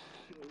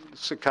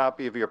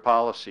copy of your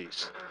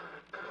policies.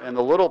 And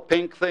the little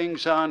pink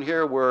things on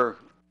here were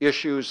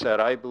issues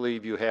that I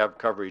believe you have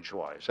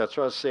coverage-wise. That's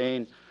what I was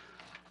saying.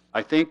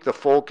 I think the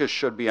focus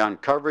should be on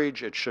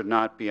coverage. It should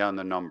not be on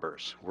the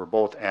numbers. We're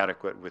both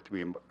adequate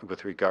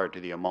with regard to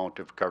the amount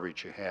of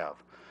coverage you have.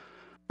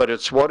 But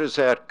it's what is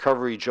that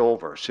coverage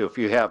over? So if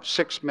you have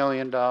 $6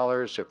 million,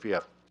 if you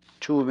have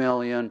 $2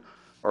 million,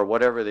 or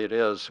whatever it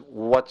is,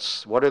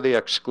 what are the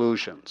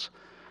exclusions?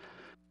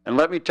 And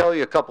let me tell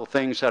you a couple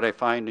things that I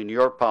find in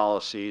your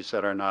policies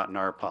that are not in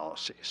our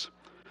policies.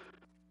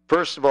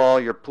 First of all,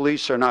 your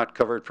police are not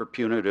covered for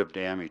punitive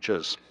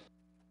damages,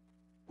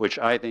 which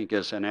I think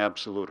is an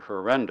absolute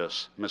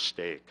horrendous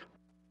mistake.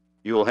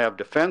 You will have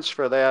defense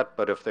for that,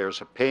 but if there's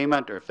a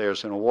payment or if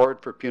there's an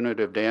award for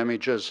punitive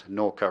damages,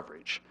 no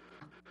coverage.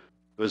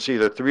 It was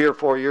either 3 or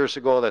 4 years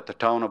ago that the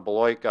town of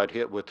Beloit got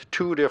hit with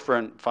 2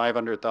 different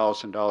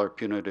 $500,000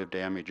 punitive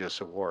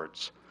damages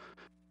awards.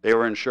 They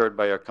were insured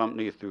by a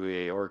company through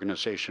an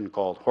organization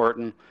called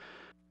Horton,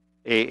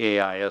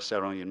 AAIS, I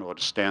don't even know what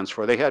it stands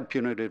for. They had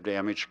punitive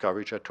damage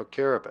coverage. I took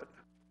care of it.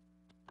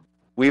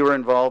 We were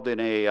involved in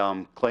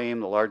a claim,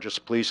 the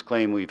largest police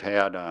claim we've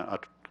had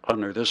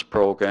under this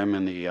program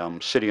in the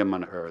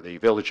the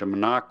village of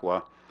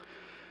Minocqua,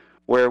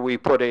 where we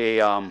put a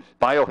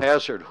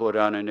biohazard hood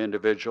on an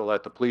individual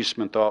that the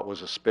policeman thought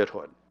was a spit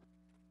hood.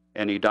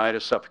 And he died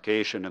of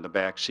suffocation in the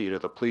back seat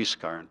of the police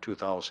car in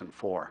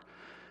 2004.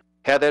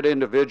 Had that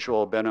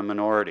individual been a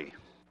minority,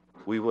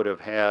 we would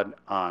have had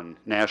on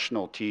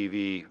national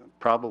TV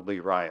probably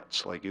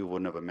riots like you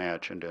wouldn't have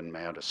imagined in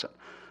Madison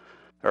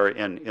or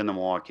in the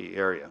Milwaukee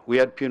area. We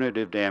had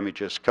punitive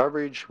damages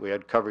coverage. We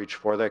had coverage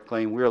for that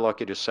claim. We were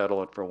lucky to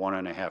settle it for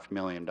 $1.5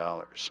 million.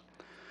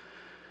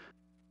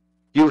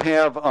 You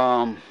have,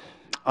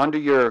 under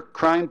your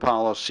crime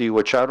policy,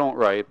 which I don't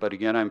write, but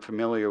again, I'm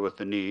familiar with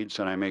the needs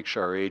and I make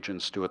sure our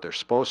agents do what they're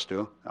supposed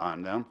to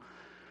on them.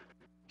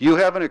 You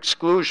have an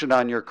exclusion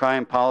on your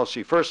crime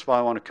policy. First of all,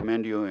 I want to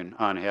commend you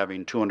on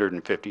having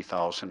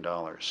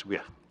 $250,000.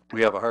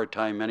 We have a hard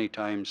time many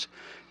times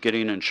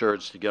getting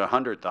insureds to get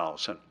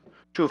 $100,000.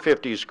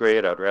 $250 is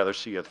great. I'd rather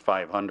see you at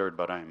 $500,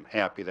 but I'm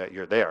happy that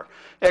you're there.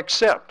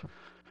 Except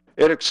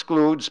it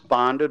excludes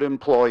bonded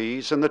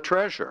employees and the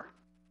treasurer.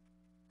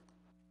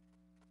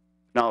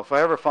 Now, if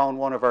I ever found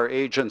one of our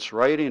agents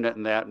writing it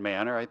in that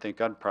manner, I think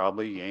I'd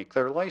probably yank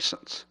their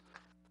license.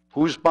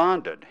 Who's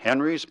bonded?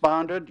 Henry's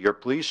bonded. Your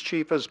police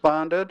chief is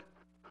bonded.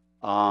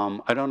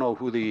 I don't know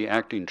who the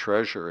acting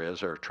treasurer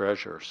is or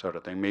treasurer sort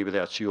of thing. Maybe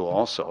that's you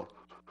also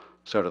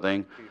sort of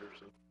thing.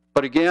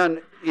 But again,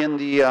 in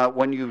the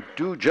when you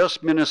do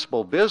just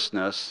municipal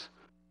business,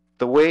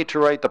 the way to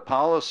write the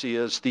policy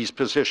is these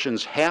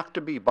positions have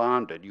to be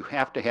bonded. You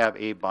have to have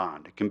a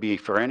bond. It can be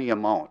for any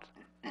amount.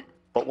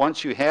 But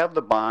once you have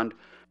the bond,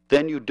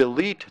 then you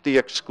delete the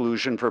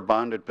exclusion for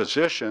bonded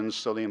positions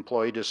so the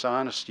employee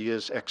dishonesty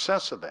is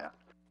excess of that.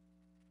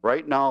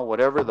 Right now,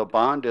 whatever the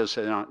bond is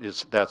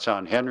that's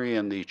on Henry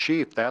and the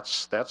chief,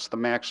 that's the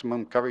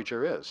maximum coverage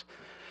there is.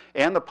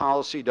 And the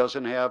policy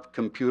doesn't have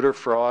computer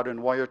fraud and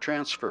wire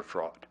transfer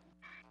fraud.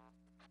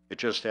 It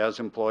just has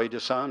employee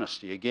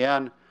dishonesty.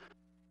 Again,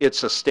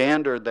 it's a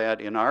standard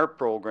that in our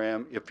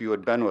program, if you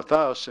had been with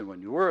us and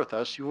when you were with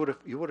us, you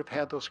would have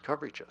had those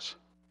coverages.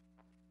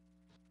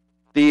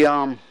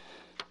 The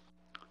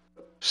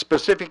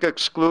specific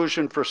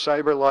exclusion for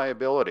cyber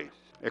liability.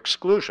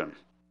 Exclusion.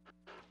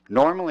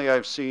 Normally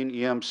I've seen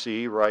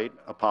EMC write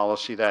a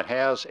policy that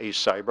has a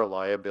cyber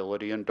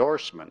liability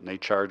endorsement. And they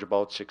charge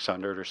about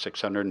 $600 or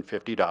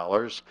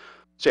 $650.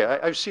 See,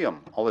 I see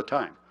them all the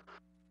time.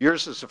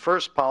 Yours is the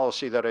first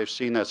policy that I've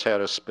seen that's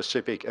had a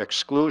specific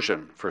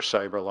exclusion for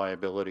cyber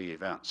liability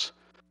events.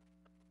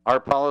 Our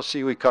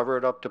policy, we cover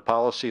it up to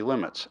policy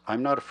limits.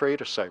 I'm not afraid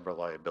of cyber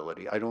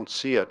liability. I don't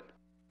see it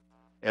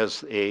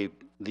as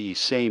the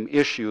same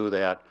issue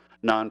that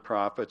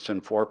nonprofits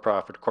and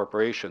for-profit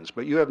corporations,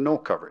 but you have no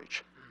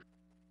coverage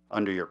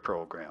under your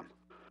program.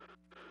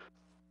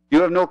 You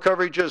have no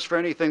coverages for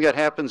anything that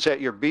happens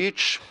at your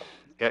beach,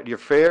 at your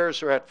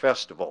fairs, or at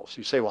festivals.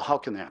 You say, well, how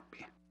can that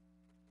be?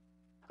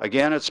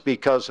 Again, it's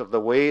because of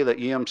the way the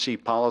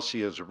EMC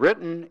policy is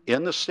written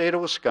in the state of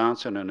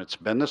Wisconsin, and it's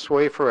been this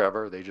way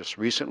forever. They just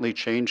recently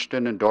changed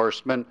an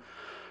endorsement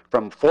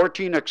from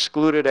 14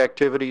 excluded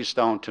activities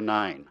down to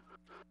 9.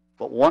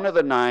 But one of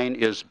the 9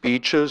 is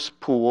beaches,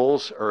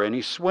 pools, or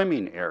any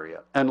swimming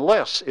area,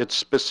 unless it's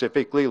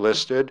specifically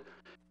listed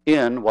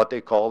in what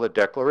they call the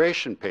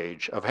declaration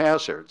page of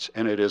hazards,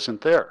 and it isn't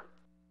there.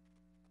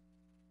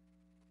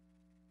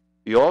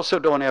 You also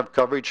don't have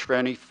coverage for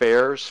any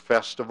fairs,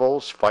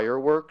 festivals,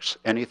 fireworks,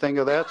 anything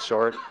of that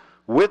sort,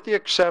 with the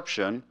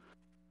exception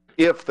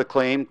if the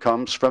claim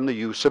comes from the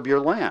use of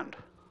your land.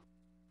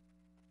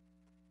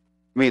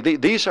 I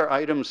mean, these are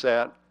items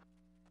that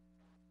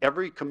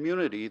every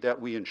community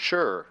that we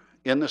insure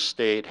in the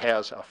state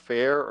has a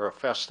fair or a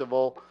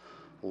festival.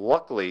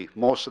 Luckily,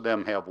 most of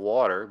them have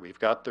water. We've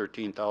got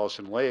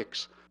 13,000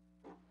 lakes.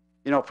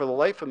 You know, for the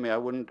life of me, I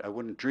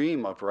wouldn't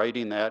dream of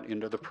writing that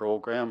into the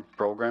program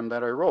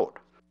that I wrote.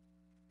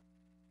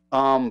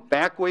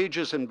 Back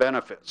wages and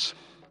benefits.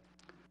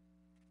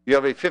 You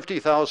have a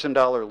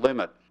 $50,000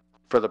 limit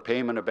for the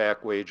payment of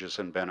back wages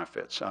and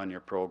benefits on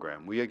your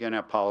program. We again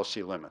have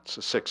policy limits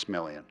of $6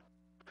 million.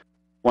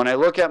 When I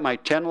look at my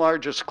 10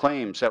 largest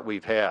claims that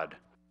we've had,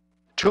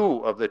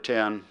 2 of the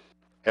 10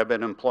 have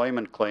been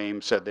employment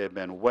claims that they've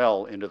been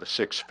well into the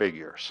 6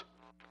 figures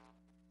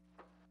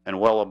and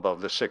well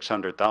above the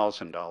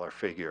 $600,000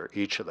 figure,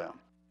 each of them.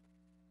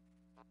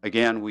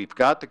 Again, we've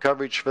got the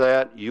coverage for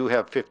that. You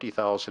have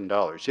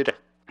 $50,000.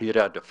 You'd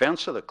have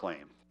defense of the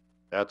claim.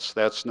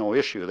 That's no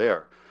issue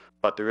there.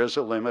 But there is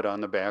a limit on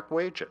the back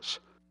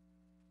wages.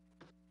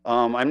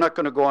 I'm not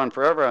going to go on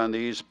forever on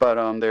these, but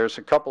there's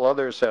a couple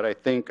others that I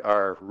think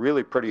are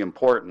really pretty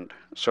important,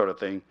 sort of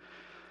thing.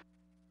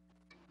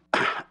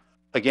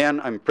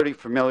 Again, I'm pretty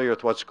familiar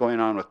with what's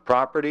going on with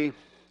property.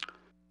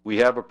 We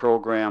have a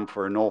program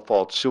for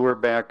no-fault sewer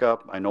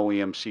backup. I know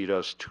EMC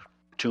does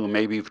too.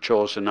 Maybe you've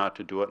chosen not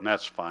to do it, and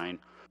that's fine.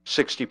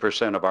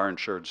 60% of our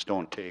insureds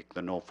don't take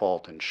the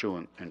no-fault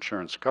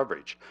insurance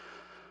coverage.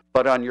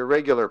 But on your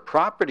regular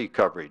property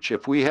coverage,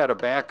 if we had a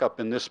backup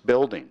in this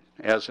building,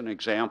 as an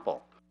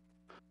example,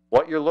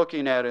 what you're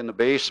looking at in the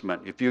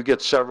basement, if you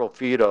get several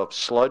feet of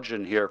sludge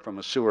in here from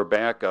a sewer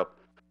backup,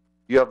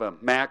 you have a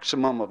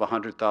maximum of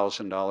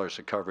 $100,000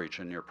 of coverage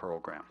in your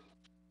program.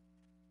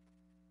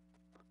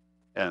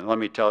 And let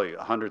me tell you,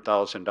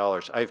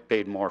 $100,000, I've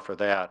paid more for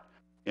that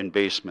in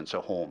basements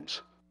of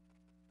homes.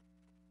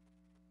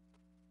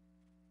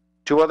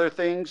 2 other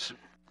things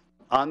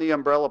on the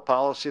umbrella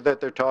policy that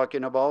they're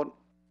talking about.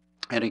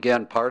 And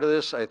again, part of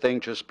this, I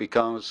think, just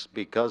becomes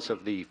because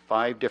of the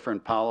 5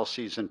 different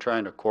policies and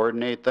trying to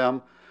coordinate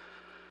them.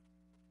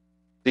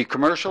 The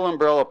commercial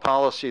umbrella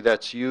policy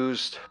that's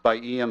used by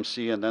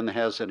EMC and then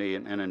has an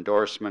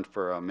endorsement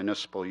for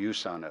municipal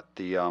use on it.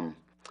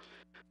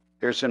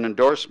 There's an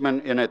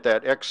endorsement in it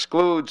that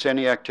excludes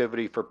any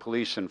activity for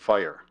police and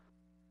fire.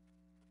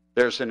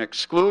 There's an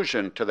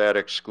exclusion to that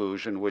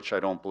exclusion, which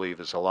I don't believe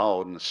is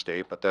allowed in the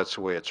state, but that's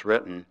the way it's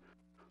written,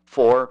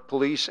 for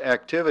police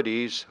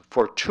activities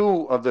for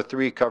 2 of the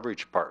 3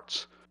 coverage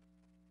parts.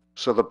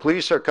 So the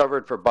police are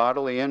covered for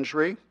bodily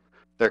injury,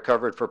 they're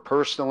covered for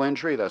personal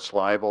injury, that's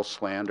libel,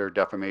 slander,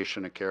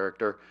 defamation of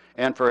character,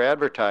 and for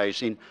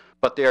advertising,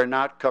 but they are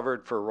not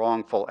covered for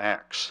wrongful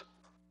acts.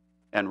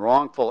 And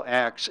wrongful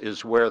acts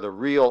is where the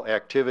real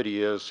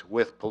activity is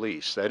with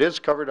police. That is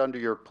covered under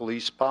your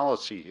police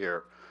policy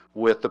here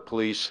with the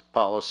police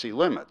policy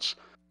limits.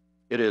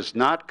 It is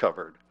not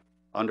covered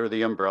under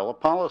the umbrella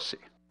policy.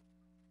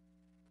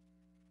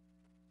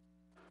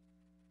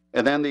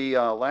 And then the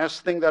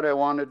last thing that I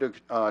wanted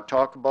to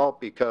talk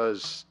about,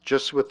 because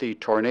just with the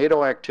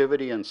tornado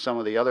activity and some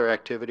of the other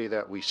activity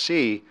that we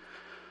see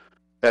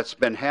that's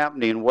been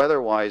happening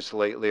weather-wise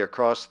lately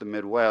across the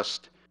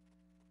Midwest,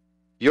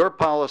 your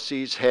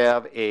policies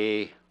have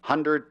a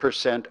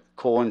 100%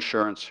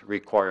 co-insurance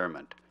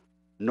requirement.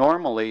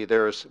 Normally,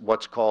 there's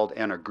what's called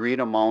an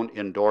agreed amount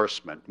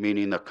endorsement,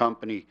 meaning the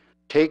company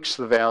takes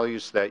the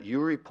values that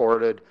you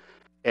reported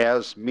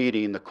as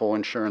meeting the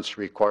co-insurance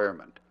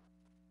requirement.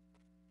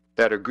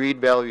 That agreed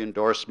value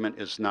endorsement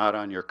is not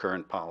on your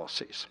current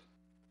policies.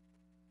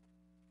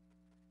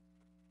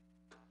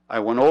 I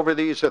went over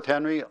these with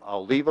Henry.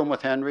 I'll leave them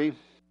with Henry,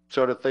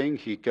 sort of thing.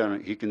 He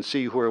can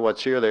see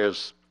what's here.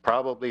 There's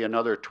probably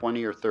another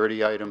 20 or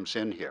 30 items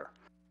in here.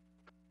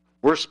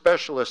 We're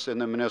specialists in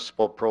the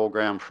municipal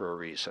program for a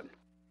reason.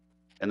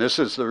 And this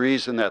is the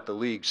reason that the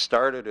league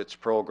started its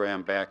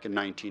program back in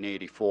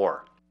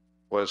 1984,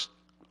 was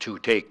to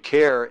take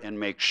care and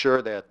make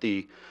sure that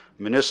the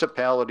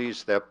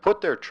municipalities that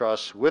put their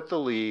trust with the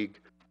league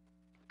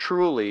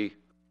truly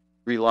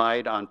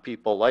relied on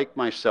people like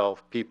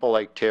myself, people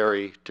like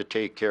Terry, to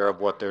take care of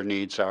what their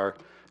needs are,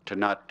 to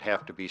not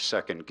have to be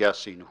second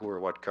guessing who or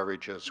what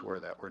coverages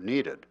were that were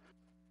needed.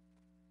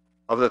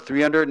 Of the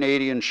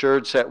 380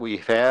 insureds that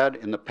we've had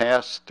in the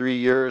past 3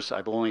 years,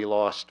 I've only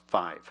lost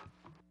 5.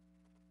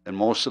 And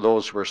most of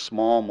those were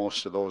small,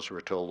 most of those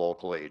were to a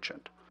local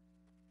agent.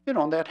 You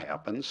know, and that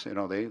happens, you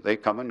know, they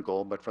come and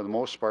go, but for the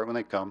most part when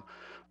they come,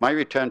 my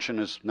retention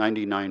is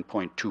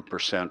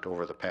 99.2%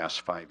 over the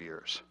past 5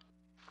 years,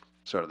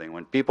 sort of thing.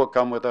 When people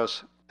come with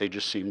us, they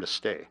just seem to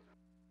stay.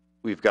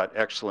 We've got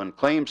excellent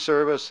claim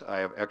service. I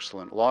have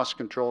excellent loss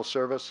control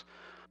service.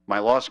 My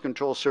loss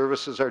control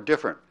services are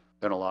different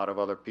than a lot of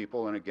other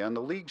people, and again,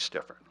 the league's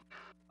different.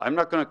 I'm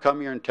not going to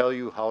come here and tell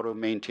you how to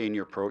maintain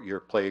your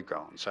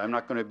playgrounds. I'm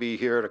not going to be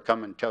here to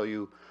come and tell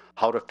you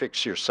how to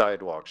fix your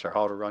sidewalks or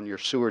how to run your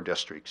sewer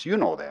districts. You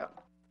know that.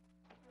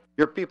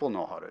 Your people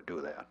know how to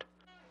do that.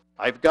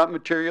 I've got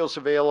materials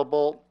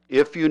available.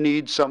 If you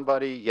need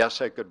somebody,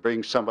 yes, I could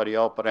bring somebody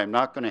out, but I'm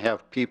not going to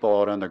have people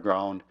out on the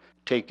ground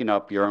taking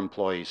up your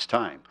employees'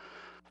 time.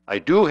 I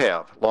do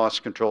have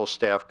loss control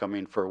staff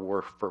coming for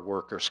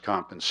workers'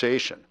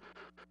 compensation.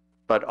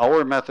 But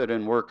our method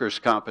in workers'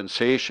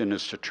 compensation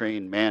is to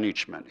train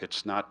management.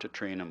 It's not to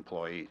train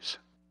employees.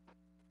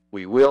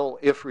 We will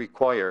if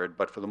required,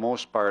 but for the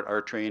most part,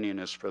 our training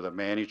is for the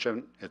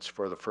management. It's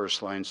for the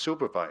first line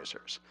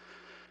supervisors.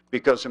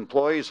 Because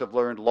employees have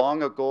learned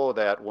long ago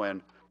that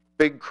when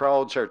big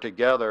crowds are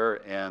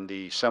together and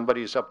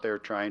somebody's up there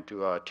trying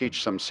to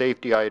teach some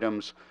safety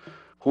items,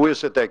 who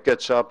is it that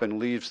gets up and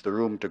leaves the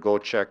room to go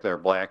check their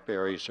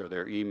BlackBerries or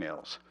their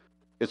emails?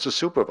 It's the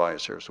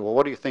supervisors. Well,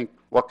 what do you think,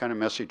 what kind of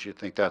message do you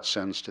think that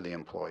sends to the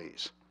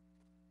employees?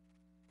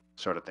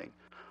 Sort of thing.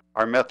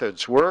 Our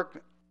methods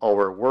work.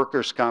 Our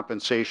workers'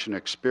 compensation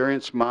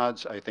experience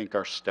mods, I think,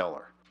 are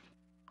stellar.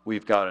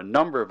 We've got a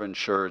number of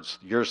insureds,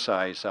 your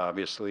size,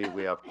 obviously.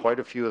 We have quite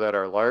a few that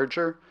are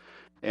larger.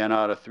 And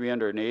out of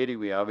 380,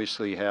 we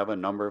obviously have a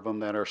number of them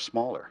that are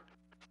smaller.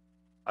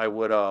 I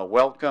would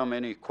welcome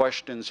any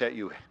questions that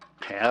you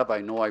have. I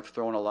know I've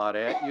thrown a lot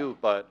at you,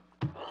 but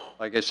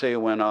like I say,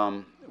 when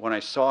I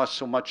saw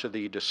so much of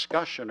the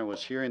discussion, I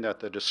was hearing that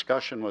the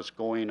discussion was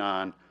going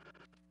on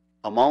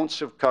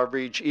amounts of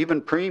coverage, even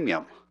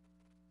premium.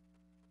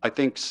 I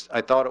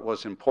thought it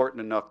was important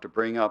enough to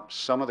bring up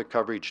some of the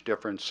coverage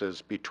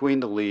differences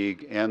between the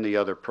league and the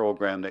other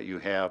program that you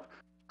have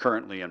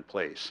currently in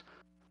place.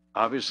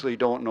 Obviously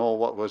don't know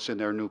what was in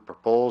their new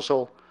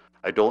proposal.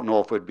 I don't know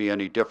if it would be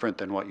any different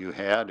than what you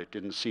had. It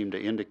didn't seem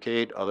to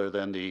indicate other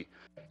than the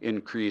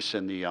increase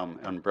in the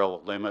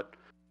umbrella limit.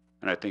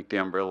 And I think the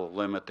umbrella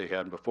limit they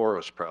had before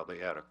was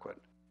probably adequate.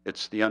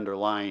 It's the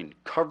underlying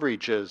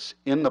coverages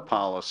in the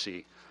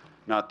policy,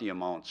 not the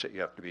amounts that you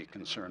have to be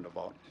concerned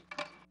about.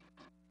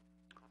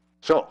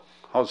 So,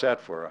 how's that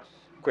for a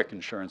quick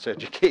insurance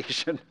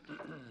education?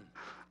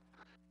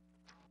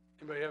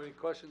 Anybody have any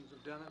questions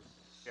of Dennis?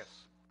 Yes.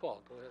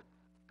 Paul, go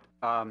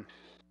ahead.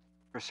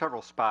 There's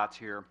several spots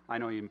here. I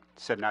know you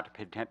said not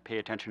to pay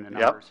attention to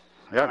numbers.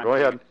 Yep. Yeah, go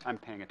ahead. I'm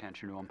paying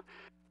attention to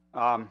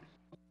them.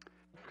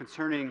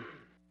 Concerning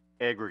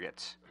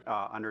aggregates,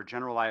 under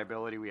general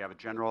liability, we have a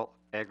general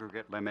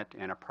aggregate limit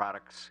and a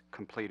products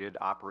completed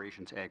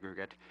operations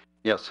aggregate.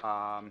 Yes.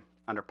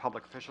 Under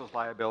public officials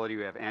liability,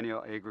 we have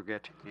annual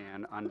aggregate,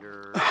 and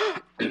under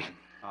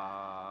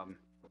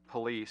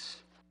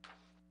police,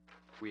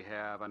 we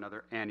have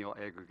another annual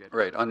aggregate.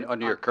 Right,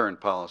 under your current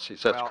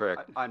policies, that's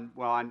correct. I'm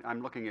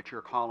looking at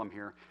your column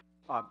here.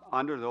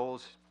 Under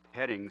those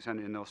headings and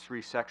in those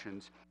three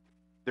sections,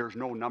 there's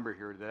no number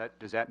here.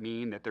 Does that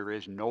mean that there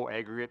is no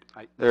aggregate?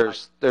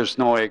 There's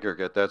no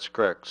aggregate, that's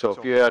correct. So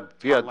if you had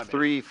unlimited.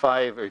 3,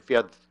 5, or if you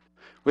had,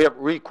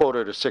 we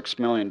quoted a $6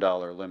 million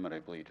limit, I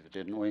believe,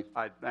 didn't we?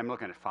 I'm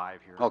looking at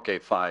 5 here. Okay,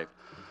 5.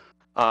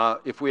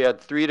 If we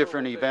had 3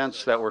 different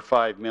events that were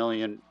 $5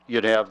 million,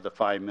 you'd have the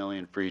 $5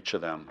 million for each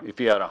of them. If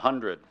you had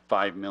 100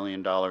 $5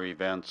 million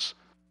events,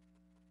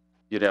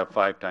 you'd have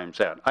 5 times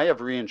that. I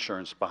have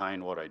reinsurance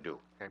behind what I do.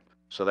 Okay.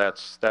 So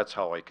that's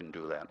how I can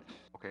do that.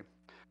 Okay.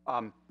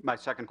 My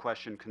second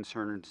question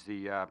concerns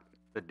the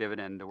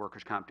dividend, the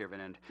workers' comp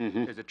dividend.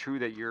 Mhm. Is it true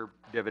that your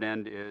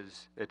dividend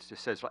it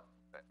says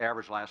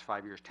average last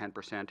 5 years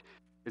 10%?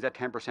 Is that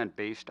 10%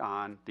 based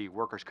on the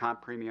workers'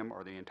 comp premium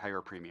or the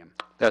entire premium?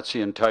 That's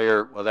the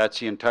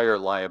entire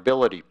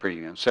liability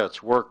premium. So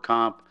that's work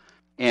comp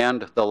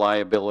and the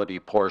liability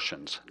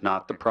portions,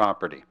 not the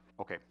property.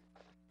 Okay,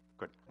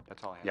 good.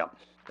 That's all I have. Yeah,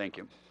 thank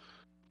you.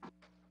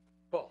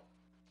 Paul.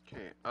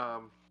 Okay,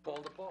 Paul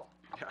to Paul.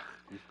 yeah.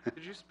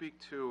 Could you speak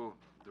to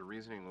the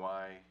reasoning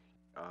why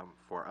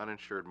for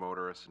uninsured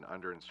motorists and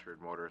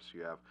underinsured motorists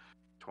you have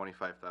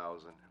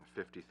 25,000 and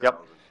 50,000?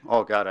 Yep.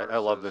 Oh God, I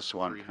love this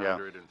one.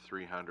 300 and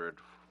 300.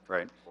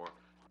 Right. For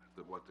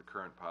what the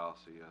current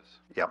policy is.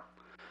 Yep.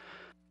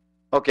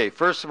 Okay,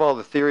 first of all,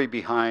 the theory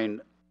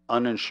behind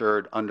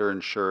uninsured,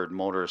 underinsured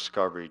motorist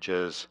coverage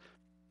is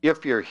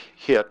if you're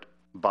hit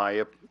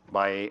by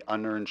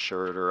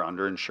underinsured or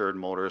underinsured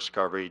motorist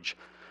coverage,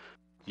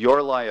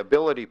 your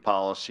liability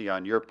policy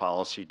on your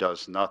policy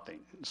does nothing.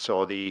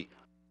 So the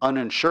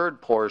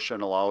uninsured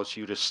portion allows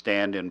you to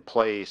stand in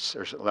place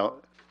of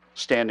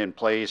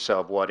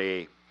what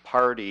a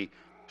party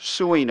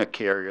suing a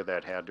carrier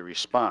that had to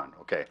respond.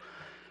 Okay.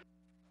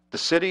 The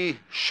city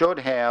should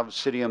have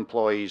city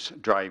employees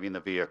driving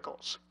the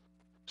vehicles.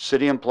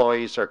 City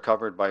employees are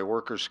covered by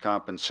workers'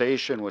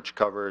 compensation, which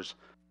covers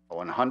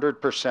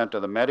 100%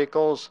 of the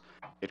medicals.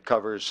 It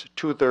covers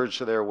 2/3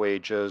 of their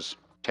wages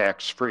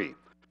tax-free.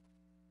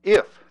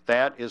 If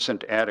that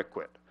isn't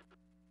adequate,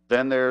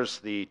 then there's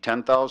the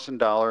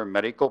 $10,000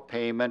 medical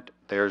payment.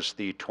 There's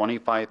the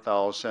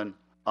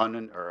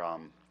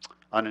 $25,000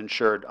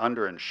 uninsured,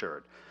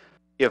 underinsured.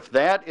 If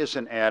that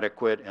isn't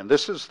adequate, and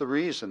this is the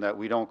reason that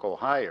we don't go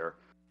higher,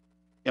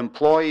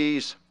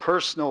 employees'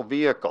 personal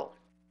vehicle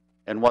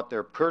and what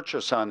their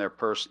purchase on their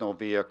personal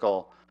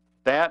vehicle,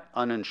 that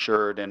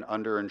uninsured and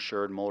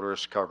underinsured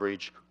motorist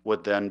coverage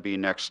would then be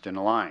next in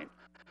line.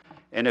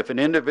 And if an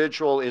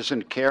individual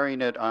isn't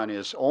carrying it on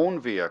his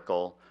own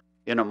vehicle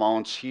in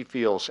amounts he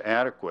feels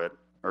adequate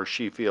or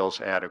she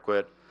feels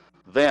adequate,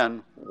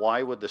 then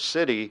why would the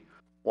city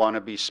want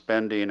to be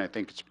spending, I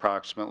think it's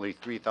approximately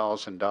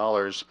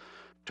 $3,000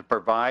 to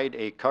provide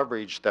a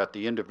coverage that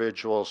the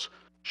individuals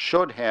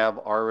should have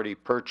already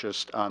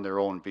purchased on their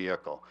own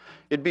vehicle?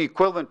 It'd be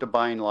equivalent to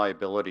buying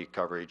liability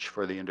coverage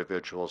for the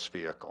individual's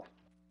vehicle.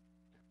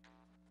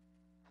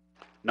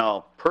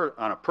 Now,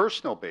 on a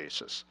personal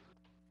basis,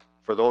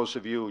 for those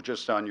of you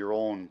just on your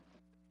own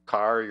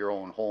car, your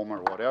own home, or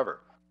whatever,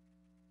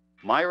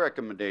 my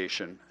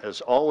recommendation has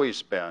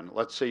always been,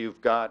 let's say you've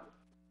got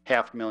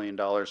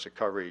 $500,000 of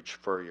coverage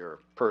for your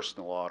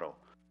personal auto.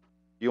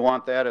 You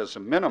want that as a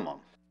minimum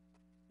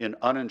in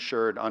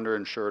uninsured,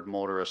 underinsured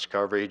motorist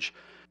coverage,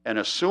 and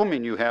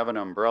assuming you have an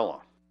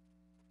umbrella.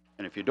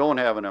 And if you don't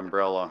have an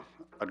umbrella,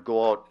 I'd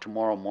go out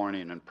tomorrow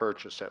morning and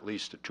purchase at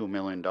least a $2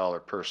 million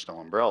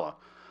personal umbrella,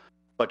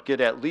 but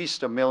get at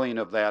least $1 million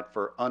of that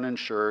for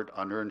uninsured,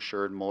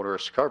 underinsured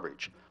motorist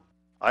coverage.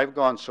 I've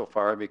gone so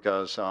far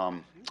because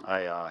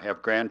I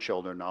have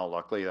grandchildren now,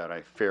 luckily, that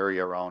I ferry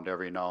around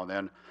every now and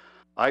then.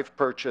 I've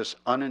purchased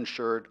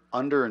uninsured,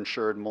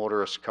 underinsured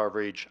motorist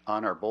coverage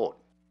on our boat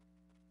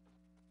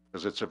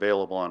because it's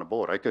available on a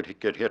boat. I could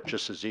get hit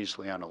just as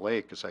easily on a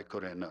lake as I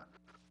could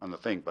on the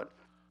thing, but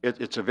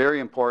it's a very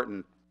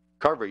important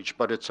coverage,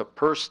 but it's a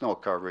personal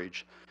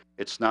coverage.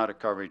 It's not a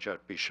coverage that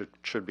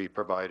should be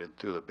provided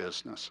through the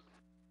business.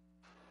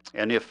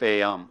 And if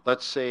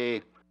let's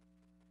say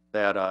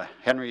that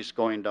Henry's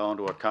going down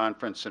to a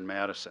conference in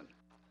Madison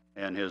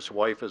and his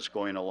wife is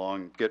going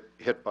along, get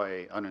hit by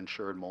an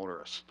uninsured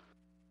motorist.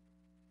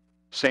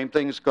 Same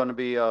thing is going to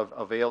be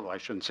available. I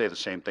shouldn't say the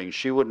same thing.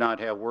 She would not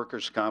have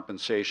workers'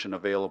 compensation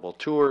available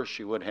to her.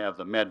 She would have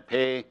the med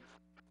pay,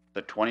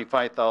 the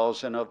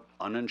 $25,000 of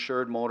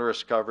uninsured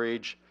motorist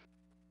coverage,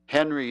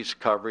 Henry's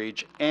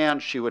coverage,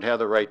 and she would have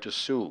the right to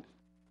sue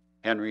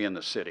Henry and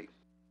the city.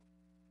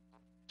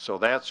 So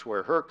that's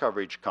where her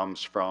coverage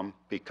comes from,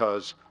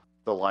 because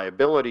the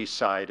liability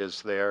side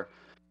is there.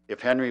 If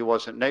Henry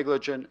wasn't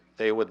negligent,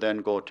 they would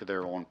then go to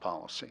their own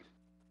policy.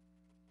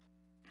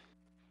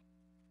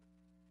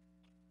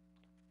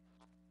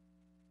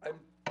 I'm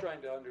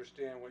trying to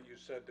understand what you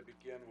said to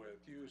begin with.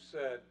 You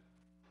said,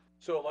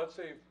 so let's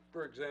say,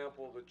 for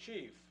example, the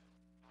chief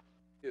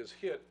is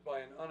hit by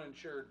an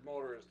uninsured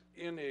motorist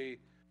in a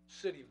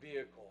city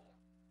vehicle.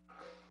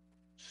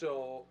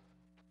 So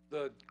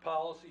the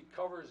policy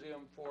covers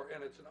him for,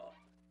 and it's an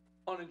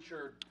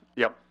uninsured.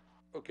 Yep.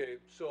 Okay,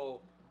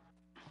 so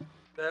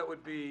that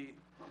would be,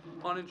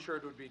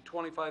 uninsured would be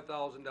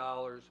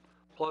 $25,000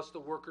 plus the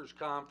workers'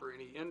 comp for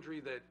any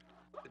injury that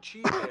the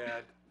chief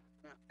had.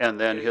 And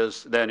then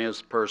Okay.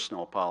 his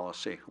personal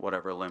policy,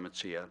 whatever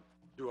limits he had.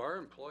 Do our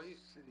employees?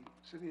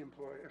 City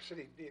employee, or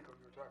city vehicle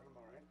you were talking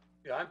about, right?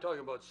 Yeah, I'm talking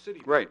about city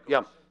vehicles. Right,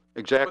 yeah,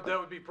 exactly. But that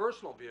would be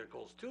personal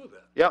vehicles too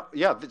then.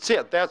 Yeah,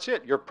 that's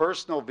it. Your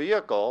personal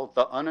vehicle,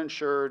 the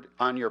uninsured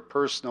on your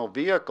personal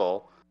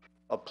vehicle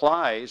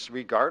applies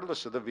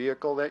regardless of the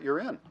vehicle that you're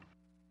in.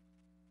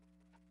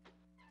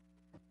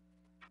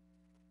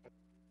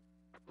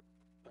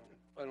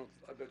 I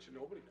bet you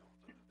nobody knows.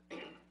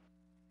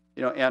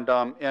 You know,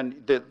 and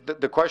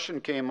the question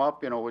came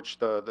up, you know, which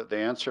the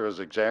answer is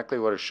exactly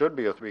what it should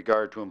be with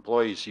regard to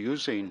employees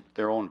using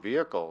their own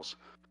vehicles.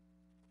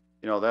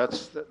 You know,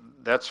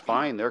 that's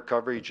fine. Their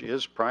coverage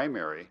is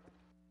primary.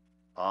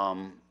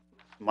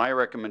 My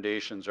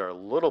recommendations are a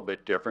little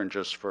bit different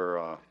just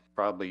for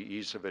probably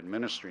ease of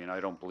administering.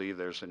 I don't believe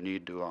there's a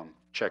need to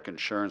check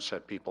insurance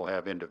that people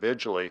have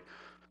individually,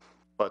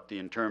 but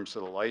in terms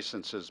of the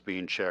licenses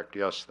being checked,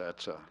 yes,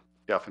 that's a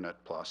definite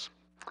plus.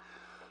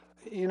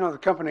 You know, the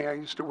company I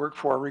used to work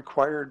for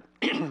required,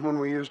 when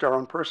we used our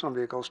own personal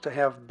vehicles, to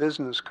have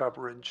business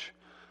coverage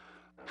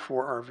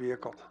for our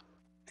vehicle.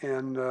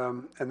 And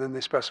then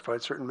they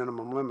specified certain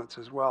minimum limits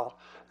as well.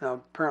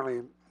 Now,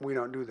 apparently, we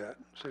don't do that.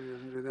 City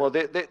doesn't do that.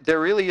 Well, there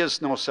really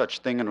is no such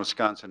thing in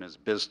Wisconsin as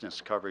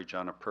business coverage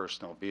on a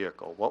personal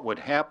vehicle. What would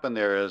happen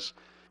there is,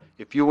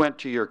 if you went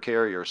to your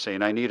carrier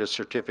saying, I need a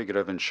certificate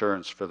of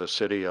insurance for the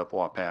city of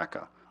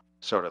Waupaca,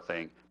 sort of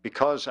thing,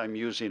 because I'm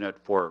using it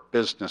for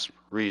business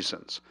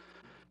reasons.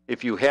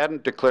 If you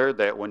hadn't declared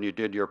that when you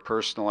did your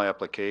personal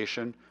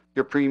application,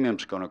 your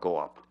premium's going to go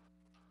up.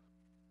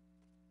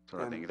 So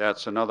I think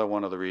that's another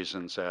one of the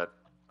reasons that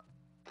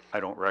I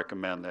don't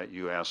recommend that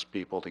you ask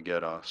people to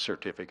get a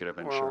certificate of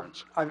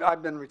insurance. Well,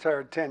 I've been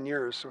retired 10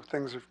 years, so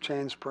things have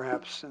changed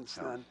perhaps since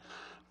then.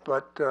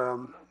 But,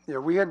 you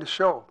know, we had to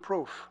show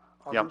proof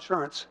of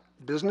insurance,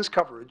 business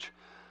coverage,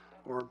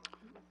 or...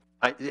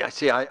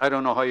 I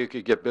don't know how you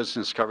could get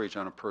business coverage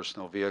on a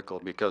personal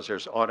vehicle because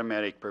there's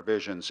automatic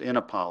provisions in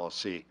a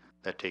policy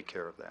that take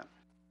care of that.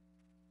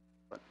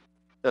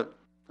 But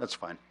that's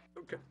fine.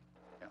 Okay.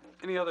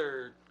 Any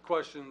other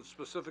questions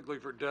specifically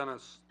for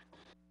Dennis?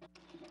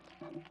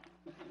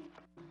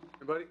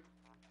 Anybody?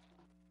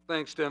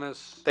 Thanks,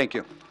 Dennis. Thank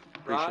you.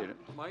 Ron, Appreciate it.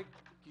 Mike,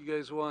 you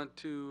guys want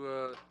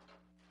to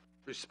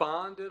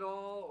respond at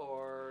all,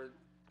 or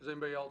does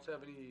anybody else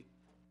have any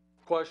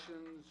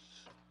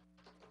questions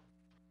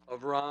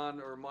of Ron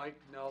or Mike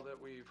now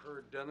that we've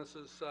heard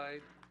Dennis's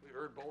side? We've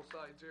heard both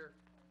sides here.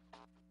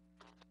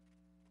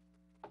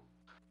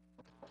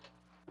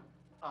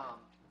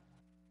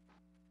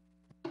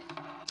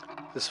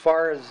 As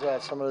far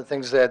as some of the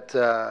things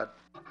that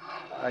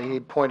he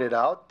pointed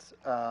out,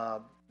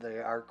 they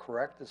are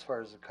correct as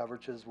far as the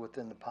coverages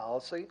within the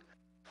policy.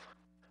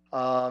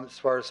 As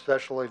far as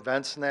special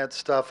events and that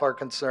stuff are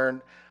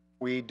concerned,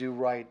 we do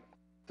write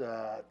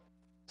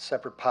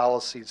separate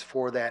policies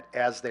for that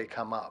as they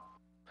come up.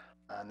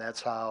 And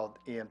that's how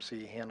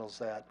EMC handles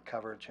that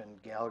coverage,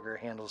 and Gallagher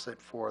handles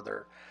it for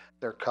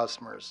their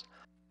customers.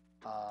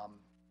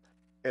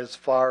 As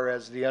far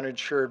as the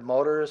uninsured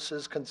motorist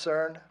is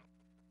concerned,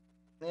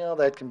 you know,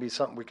 that can be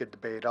something we could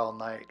debate all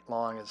night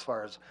long as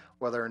far as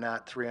whether or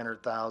not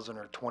 300,000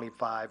 or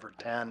 25 or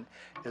 10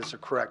 is the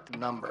correct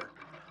number.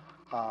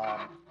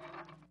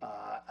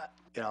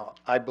 You know,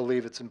 I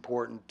believe it's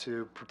important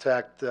to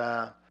protect,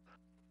 you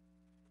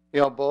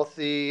know, both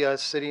the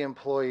city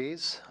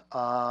employees,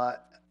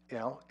 you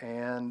know,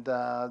 and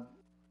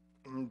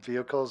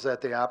vehicles that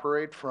they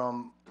operate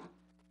from,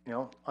 you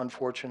know,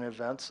 unfortunate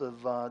events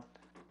of,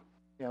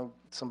 you know,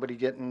 somebody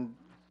getting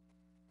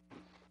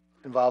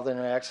involved in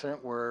an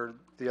accident where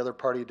the other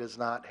party does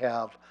not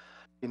have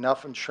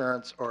enough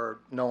insurance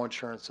or no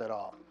insurance at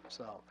all.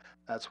 So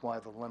that's why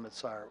the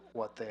limits are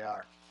what they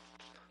are.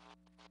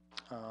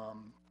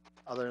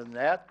 Other than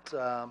that,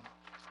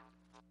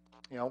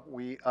 you know,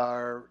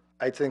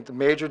 I think the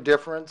major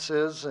difference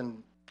is,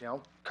 and, you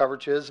know,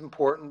 coverage is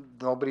important.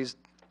 Nobody's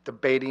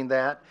debating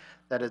that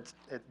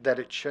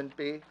it shouldn't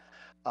be.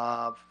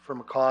 From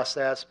a cost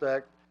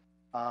aspect,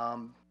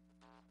 you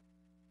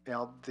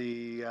know,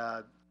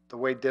 the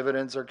way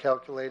dividends are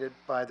calculated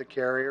by the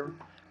carrier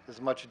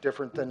is much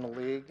different than the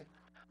league.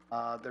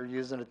 They're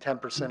using a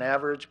 10%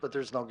 average, but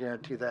there's no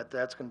guarantee that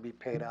that's going to be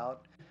paid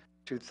out.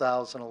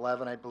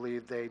 2011, I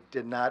believe they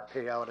did not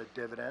pay out a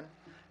dividend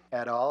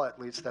at all. At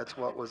least that's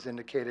what was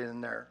indicated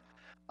in their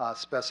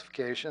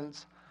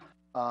specifications.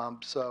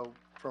 So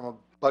from a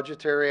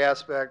budgetary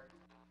aspect,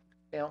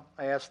 you know,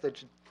 I ask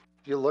that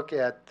you look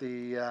at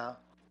the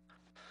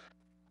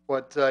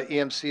what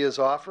EMC is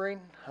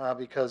offering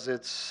because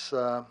it's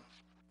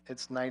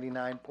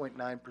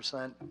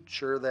 99.9%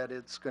 sure that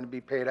it's going to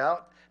be paid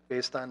out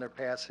based on their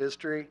past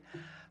history,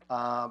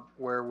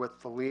 where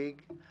with the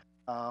league,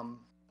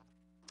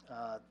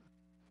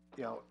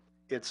 you know,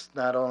 it's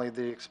not only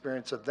the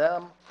experience of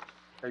them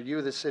or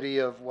you, the city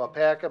of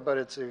Waupaca, but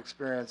it's the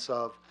experience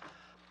of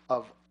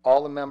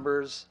all the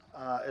members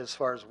as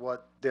far as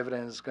what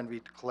dividend is going to be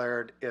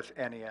declared, if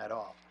any at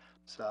all.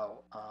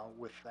 So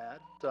with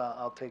that,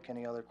 I'll take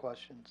any other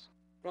questions.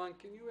 Ron,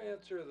 can you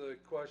answer the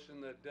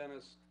question that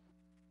Dennis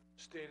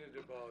stated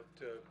about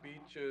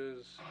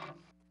beaches?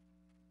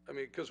 I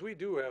mean, because we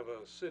do have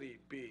a city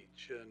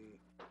beach, and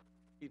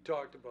he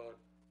talked about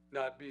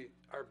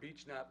our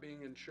beach not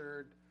being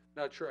insured.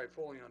 Not sure I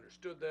fully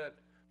understood that,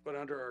 but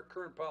under our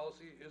current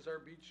policy, is our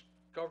beach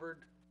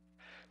covered?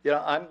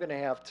 Yeah, I'm going to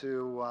have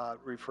to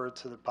refer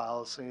to the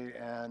policy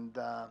and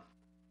you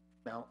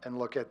know, and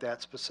look at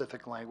that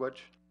specific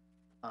language.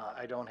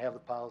 I don't have the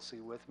policy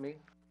with me,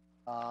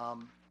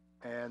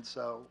 and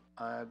so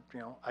you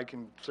know, I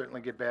can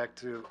certainly get back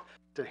to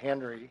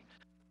Henry,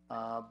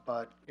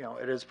 but you know,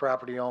 it is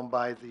property owned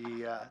by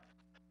the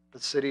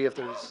city. If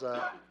there's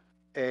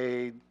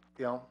a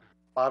you know,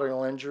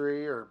 bodily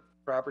injury or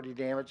property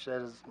damage,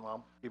 that is,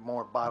 well, be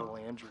more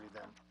bodily injury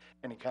than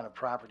any kind of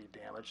property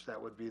damage. That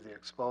would be the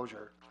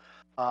exposure.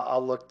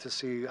 I'll look to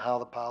see how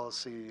the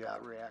policy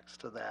reacts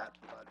to that,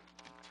 but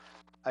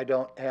I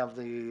don't have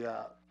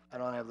the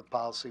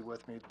policy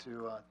with me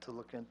to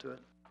look into it.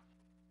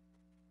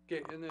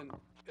 Okay, and then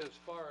as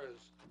far as,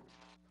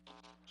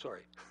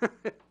 sorry,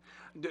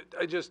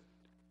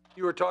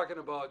 you were talking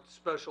about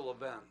special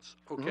events,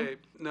 okay?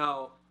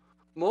 Now,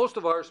 most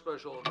of our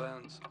special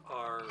events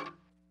are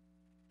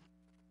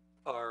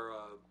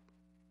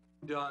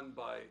done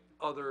by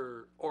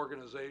other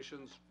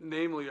organizations,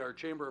 namely our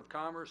Chamber of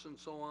Commerce and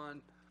so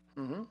on.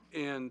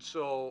 And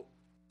so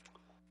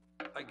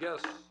I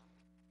guess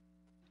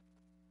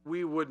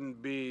we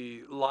wouldn't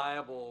be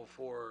liable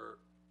for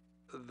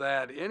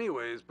that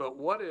anyways, but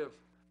what if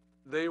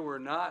they were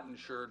not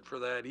insured for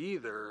that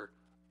either?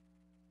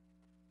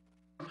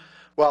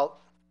 Well,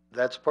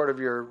 that's part of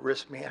your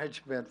risk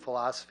management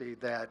philosophy,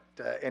 that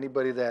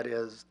anybody that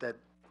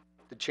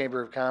the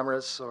Chamber of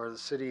Commerce or the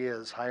city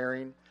is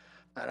hiring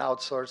and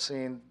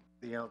outsourcing,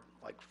 you know,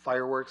 like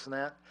fireworks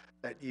and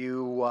that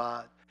you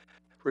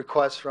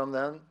request from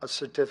them a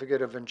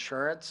certificate of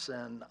insurance.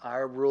 And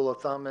our rule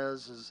of thumb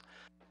is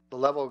the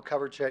level of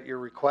coverage that you're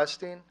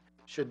requesting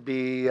should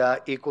be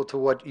equal to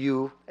what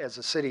you as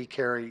a city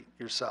carry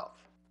yourself.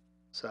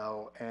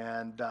 So,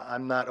 and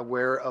I'm not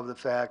aware of the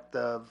fact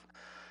of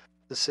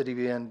the city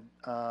being,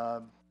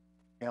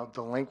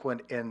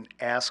 delinquent in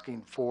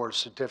asking for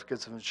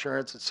certificates of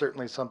insurance. It's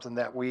certainly something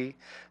that we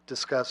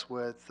discuss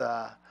with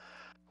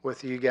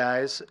you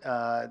guys,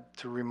 to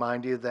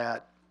remind you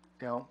that,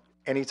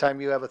 anytime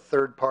you have a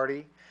third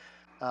party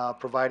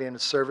providing a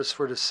service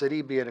for the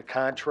city, be it a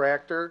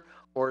contractor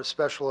or a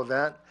special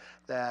event,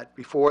 that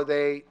before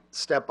they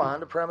step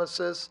onto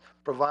premises,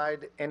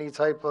 provide any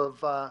type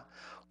of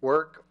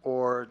work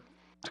or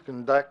to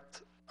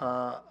conduct,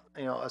 a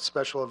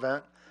special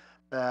event,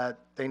 that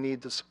they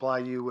need to supply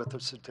you with a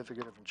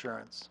certificate of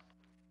insurance.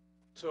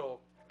 So,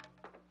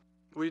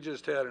 we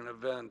just had an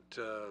event,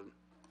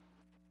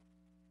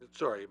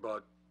 sorry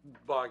about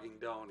bogging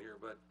down here,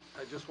 but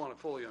I just want to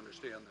fully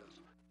understand this.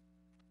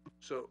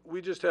 So,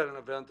 we just had an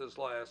event this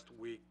last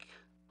week,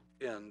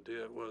 and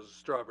it was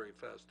Strawberry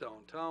Fest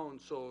downtown,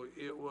 so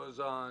it was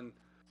on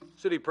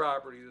city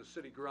property, the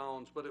city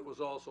grounds, but it was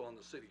also on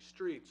the city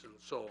streets and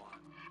so on.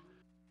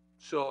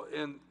 So,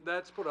 and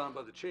that's put on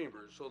by the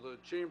chamber, so the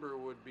chamber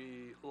would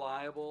be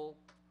liable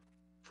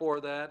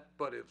for that,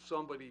 but if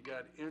somebody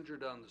got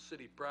injured on the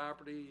city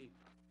property,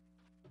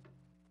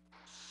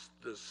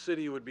 the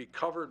city would be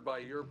covered by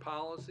your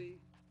policy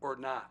or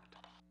not?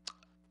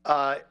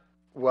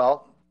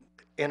 Well,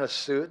 in a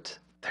suit,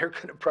 they're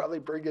going to probably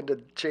bring in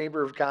the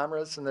Chamber of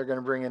Commerce and they're going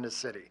to bring in the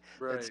city.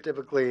 That's Right.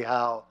 typically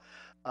how,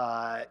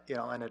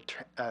 an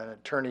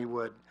attorney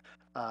would,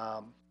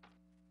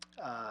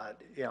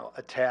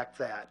 attack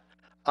that.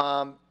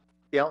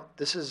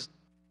 This is,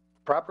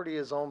 property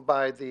is owned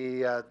by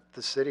the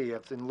city.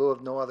 If in lieu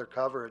of no other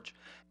coverage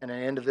and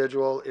an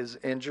individual is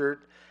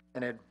injured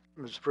and it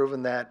was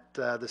proven that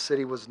the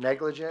city was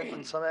negligent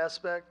in some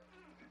aspect,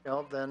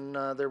 then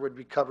there would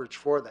be coverage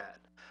for that.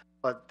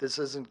 But this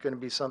isn't going to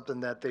be something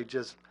that they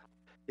just,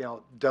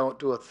 don't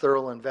do a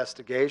thorough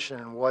investigation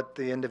in what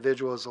the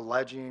individual is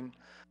alleging,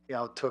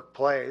 took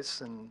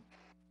place. And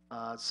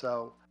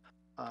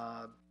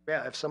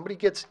yeah, if somebody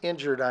gets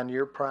injured on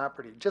your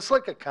property, just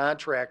like a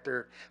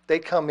contractor, they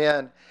come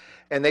in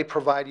and they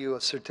provide you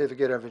a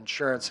certificate of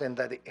insurance and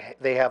that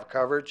they have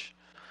coverage,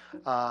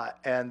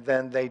 and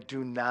then they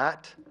do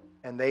not,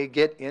 and they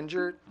get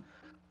injured,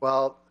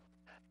 well,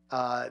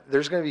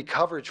 there's going to be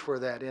coverage for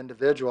that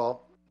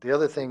individual. The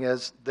other thing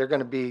is they're going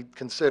to be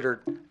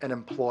considered an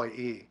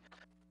employee,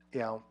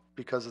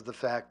 because of the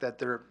fact that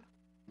they're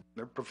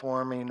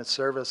performing a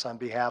service on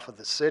behalf of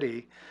the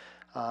city.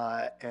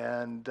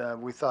 And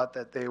we thought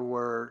that they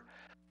were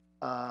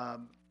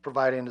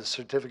providing a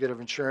certificate of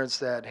insurance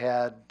that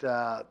had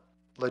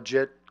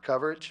legit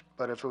coverage,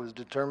 but if it was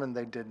determined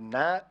they did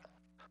not,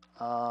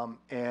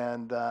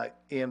 and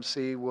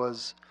EMC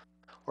was,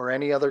 or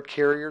any other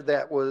carrier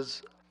that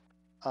was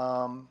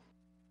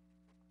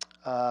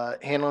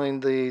handling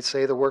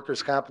the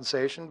workers'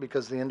 compensation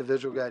because the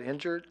individual got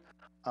injured,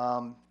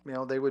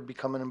 they would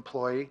become an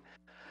employee.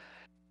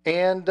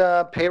 And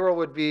payroll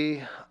would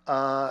be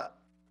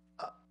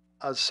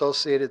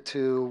associated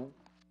to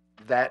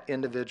that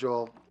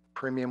individual.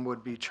 Premium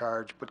would be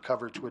charged, but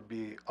coverage would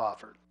be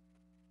offered.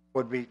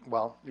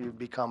 You'd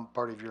become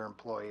part of your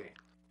employee.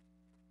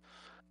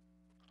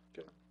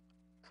 Okay.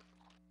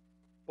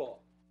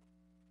 Paul?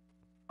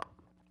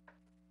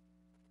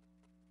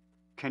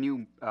 Can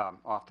you,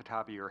 off the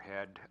top of your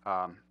head,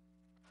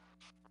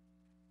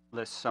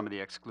 list some of the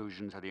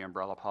exclusions of the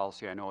umbrella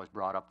policy? I know it was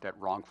brought up that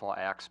wrongful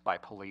acts by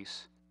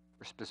police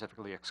are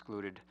specifically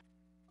excluded.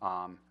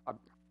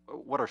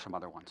 What are some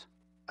other ones?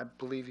 I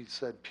believe you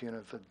said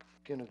punitive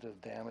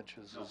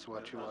damages is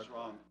what you want.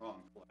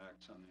 Wrongful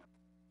acts on the.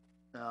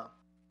 No.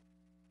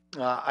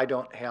 I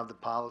don't have the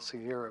policy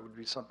here. It would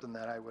be something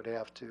that I would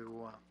have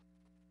to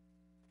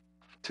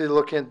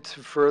look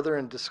into further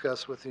and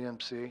discuss with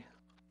EMC.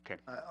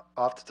 Okay.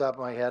 Off the top of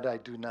my head, I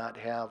do not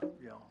have, Do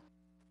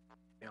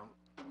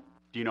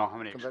you know how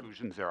many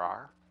exclusions there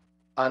are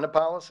on the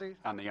policy?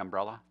 on the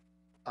umbrella?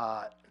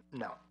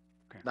 No.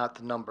 Okay. Not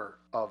the number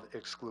of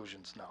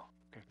exclusions, no.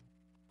 Okay,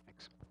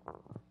 thanks.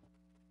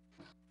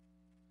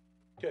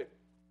 Okay.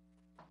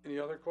 Any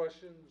other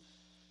questions?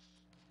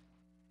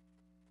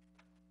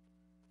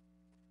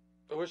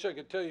 I wish I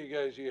could tell you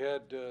guys you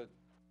had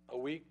a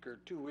week or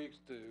 2 weeks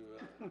to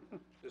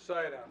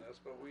decide on this,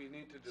 but we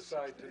need to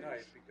decide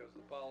tonight because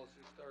the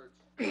policy starts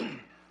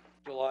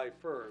July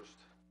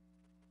 1st.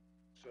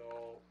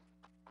 So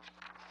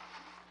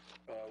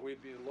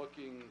we'd be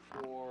looking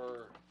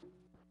for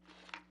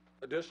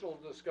additional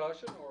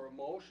discussion or a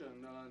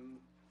motion on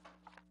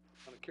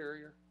a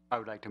carrier. I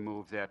would like to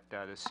move that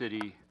the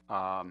city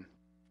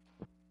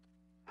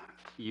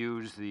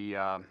use the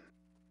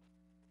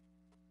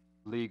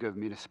League of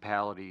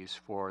Municipalities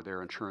for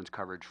their insurance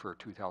coverage for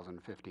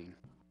 2015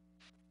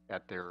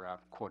 at their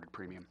quoted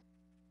premium.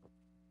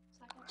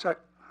 So,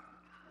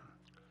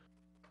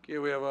 Okay,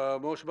 we have a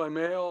motion by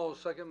Mayo,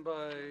 second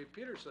by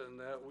Peterson,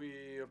 that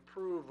we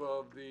approve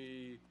of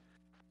the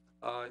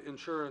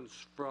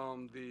insurance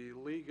from the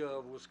League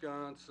of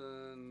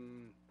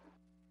Wisconsin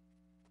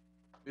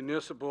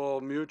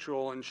Municipal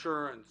Mutual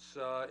Insurance,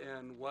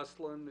 and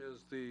Westland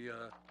is the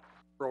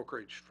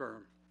brokerage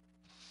firm.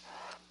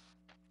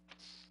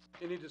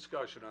 Any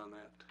discussion on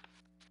that?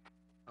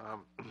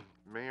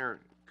 Mayor,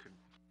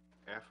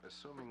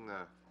 assuming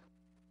the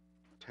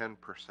 10%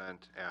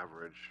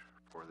 average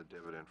for the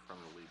dividend from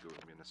the League of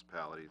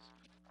Municipalities,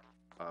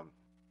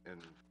 and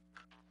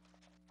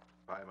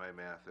by my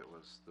math, it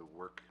was the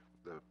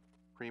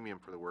premium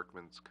for the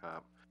workman's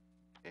comp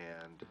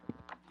and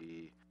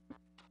the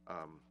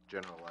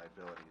general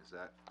liability. Is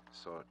that,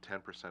 so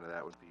 10% of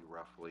that would be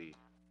roughly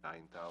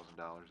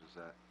 $9,000, is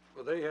that?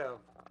 Well, they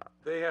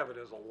have it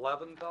as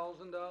 $11,000,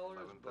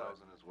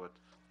 11,000 is what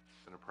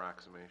an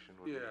approximation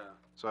would be? Yeah.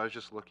 So I was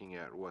just looking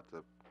at what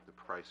the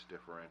price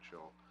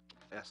differential,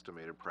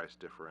 estimated price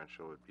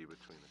differential would be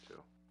between the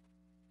two.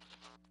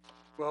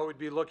 Well, we'd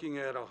be looking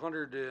at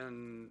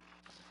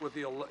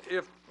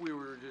if we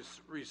were to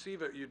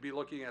receive it, you'd be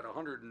looking at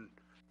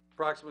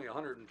approximately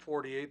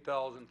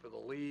 148,000 for the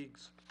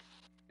leagues,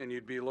 and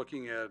you'd be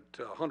looking at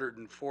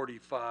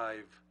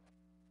 145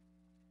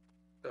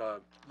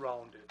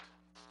 rounded.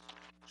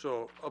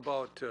 So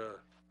about $3,000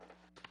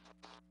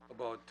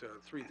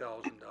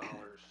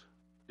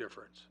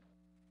 difference.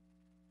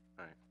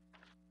 All right,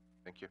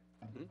 thank you.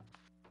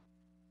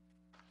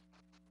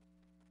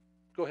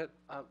 Go ahead.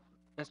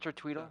 Mr.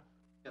 Tweedle?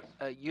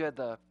 Yes. You had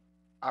the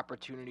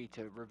opportunity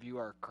to review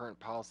our current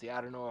policy.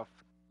 I don't know if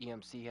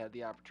EMC had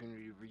the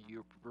opportunity to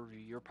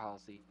review your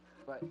policy,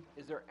 but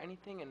is there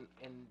anything in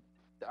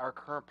our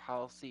current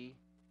policy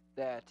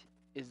that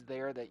is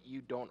there that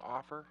you don't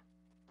offer?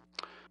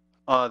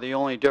 The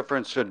only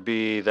difference would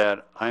be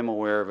that I'm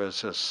aware of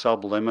is a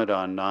sub-limit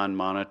on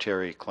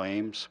non-monetary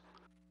claims.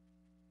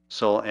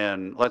 So,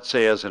 and let's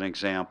say as an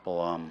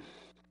example,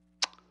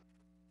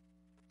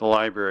 the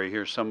library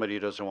here, somebody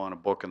doesn't want a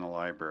book in the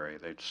library.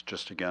 It's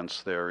just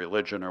against their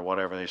religion or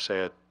whatever. They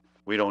say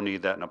we don't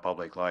need that in a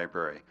public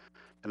library.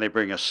 And they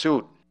bring a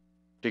suit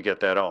to get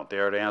that out. They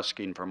aren't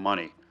asking for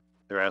money.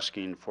 They're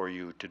asking for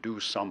you to do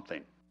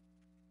something.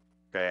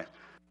 Okay?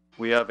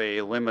 We have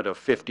a limit of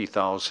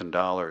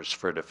 $50,000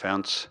 for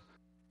defense,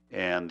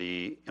 and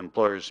the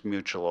Employers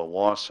Mutual of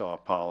Wausau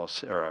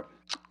policy, or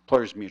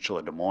Employers Mutual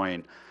of Des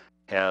Moines,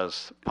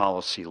 has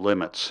policy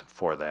limits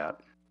for that.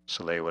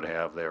 So they would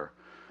have their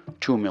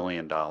 $2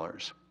 million.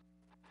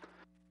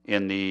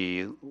 In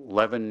the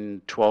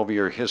 11,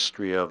 12-year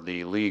history of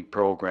the league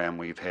program,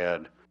 we've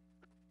had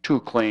 2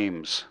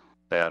 claims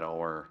that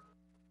our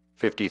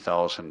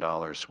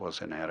 $50,000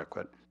 was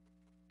inadequate.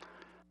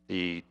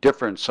 The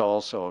difference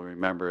also,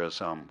 remember, is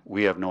they have a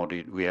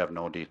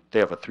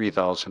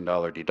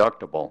 $3,000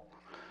 deductible.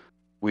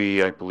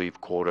 We, I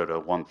believe, quoted a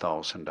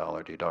 $1,000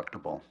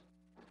 deductible.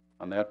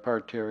 On that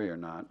part, Terry, or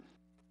not?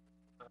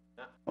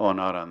 Oh,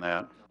 not on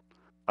that.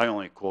 I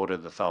only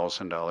quoted the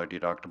 $1,000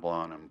 deductible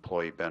on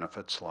employee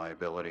benefits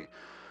liability.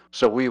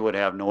 So we would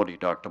have no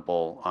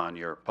deductible on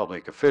your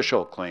public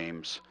official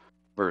claims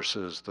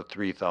versus the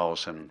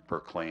 $3,000 per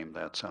claim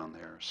that's on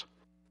theirs.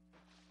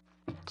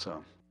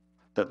 So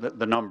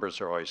the numbers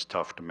are always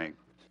tough to make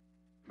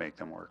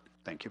them work.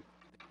 Thank you.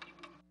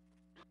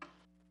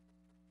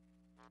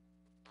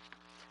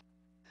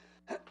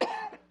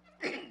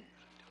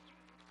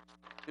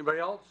 Anybody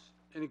else?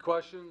 Any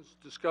questions,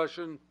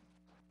 discussion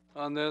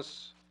on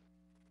this?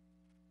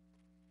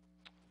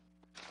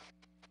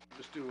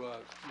 Just do a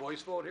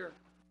voice vote here.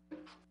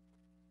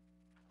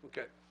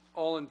 Okay.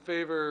 All in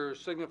favor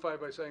signify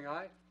by saying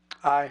aye.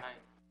 Aye.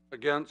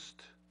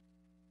 Against?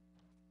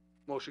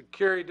 Motion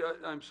carried.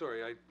 I'm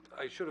sorry, I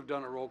should have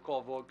done a roll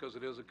call vote because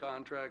it is a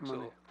contract,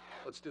 so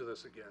let's do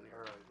this again All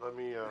here. right, let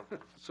me,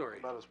 Sorry.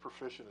 I'm not as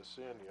proficient as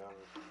Sandy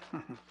on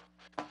it.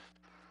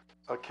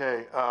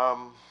 Okay,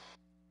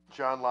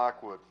 John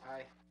Lockwood.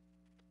 Aye.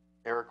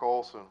 Eric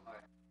Olson.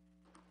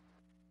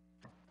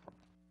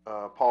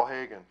 Paul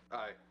Hagan.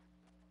 Aye.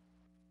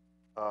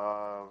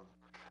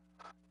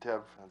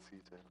 Deb, let's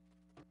see,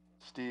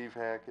 Steve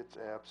Hackett's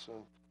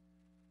absent.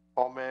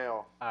 Paul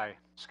Mayo. Aye.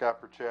 Scott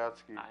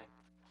Perchatsky. Aye.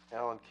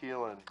 Alan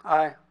Keelan.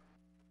 Aye.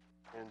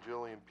 And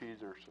Julian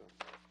Peterson.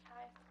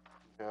 Aye.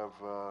 We have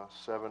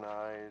 7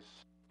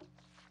 ayes,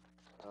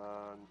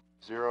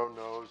 0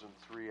 noes, and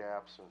 3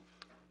 absent.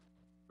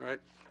 All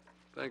right.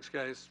 Thanks,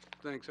 guys.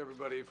 Thanks,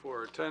 everybody,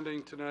 for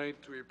attending tonight.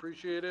 We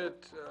appreciate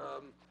it.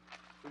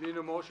 We need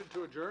a motion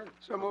to adjourn.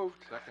 So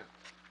moved. Second.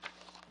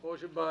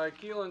 Motion by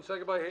Keelan,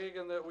 second by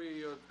Hagan, that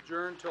we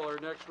adjourn till our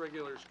next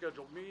regular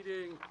scheduled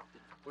meeting,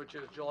 which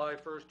is July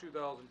 1st,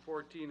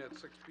 2014 at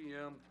 6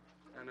 p.m.,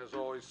 and as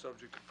always,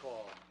 subject to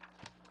call.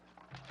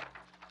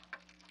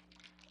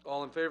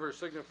 All in favor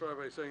signify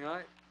by saying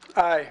aye.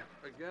 Aye.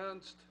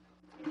 Against?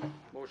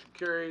 Motion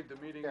carried. The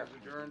meeting is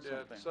adjourned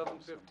at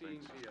 7:15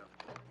 p.m.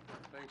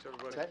 Thanks,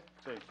 everybody.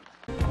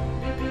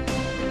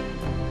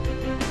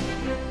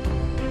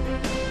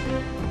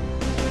 Okay.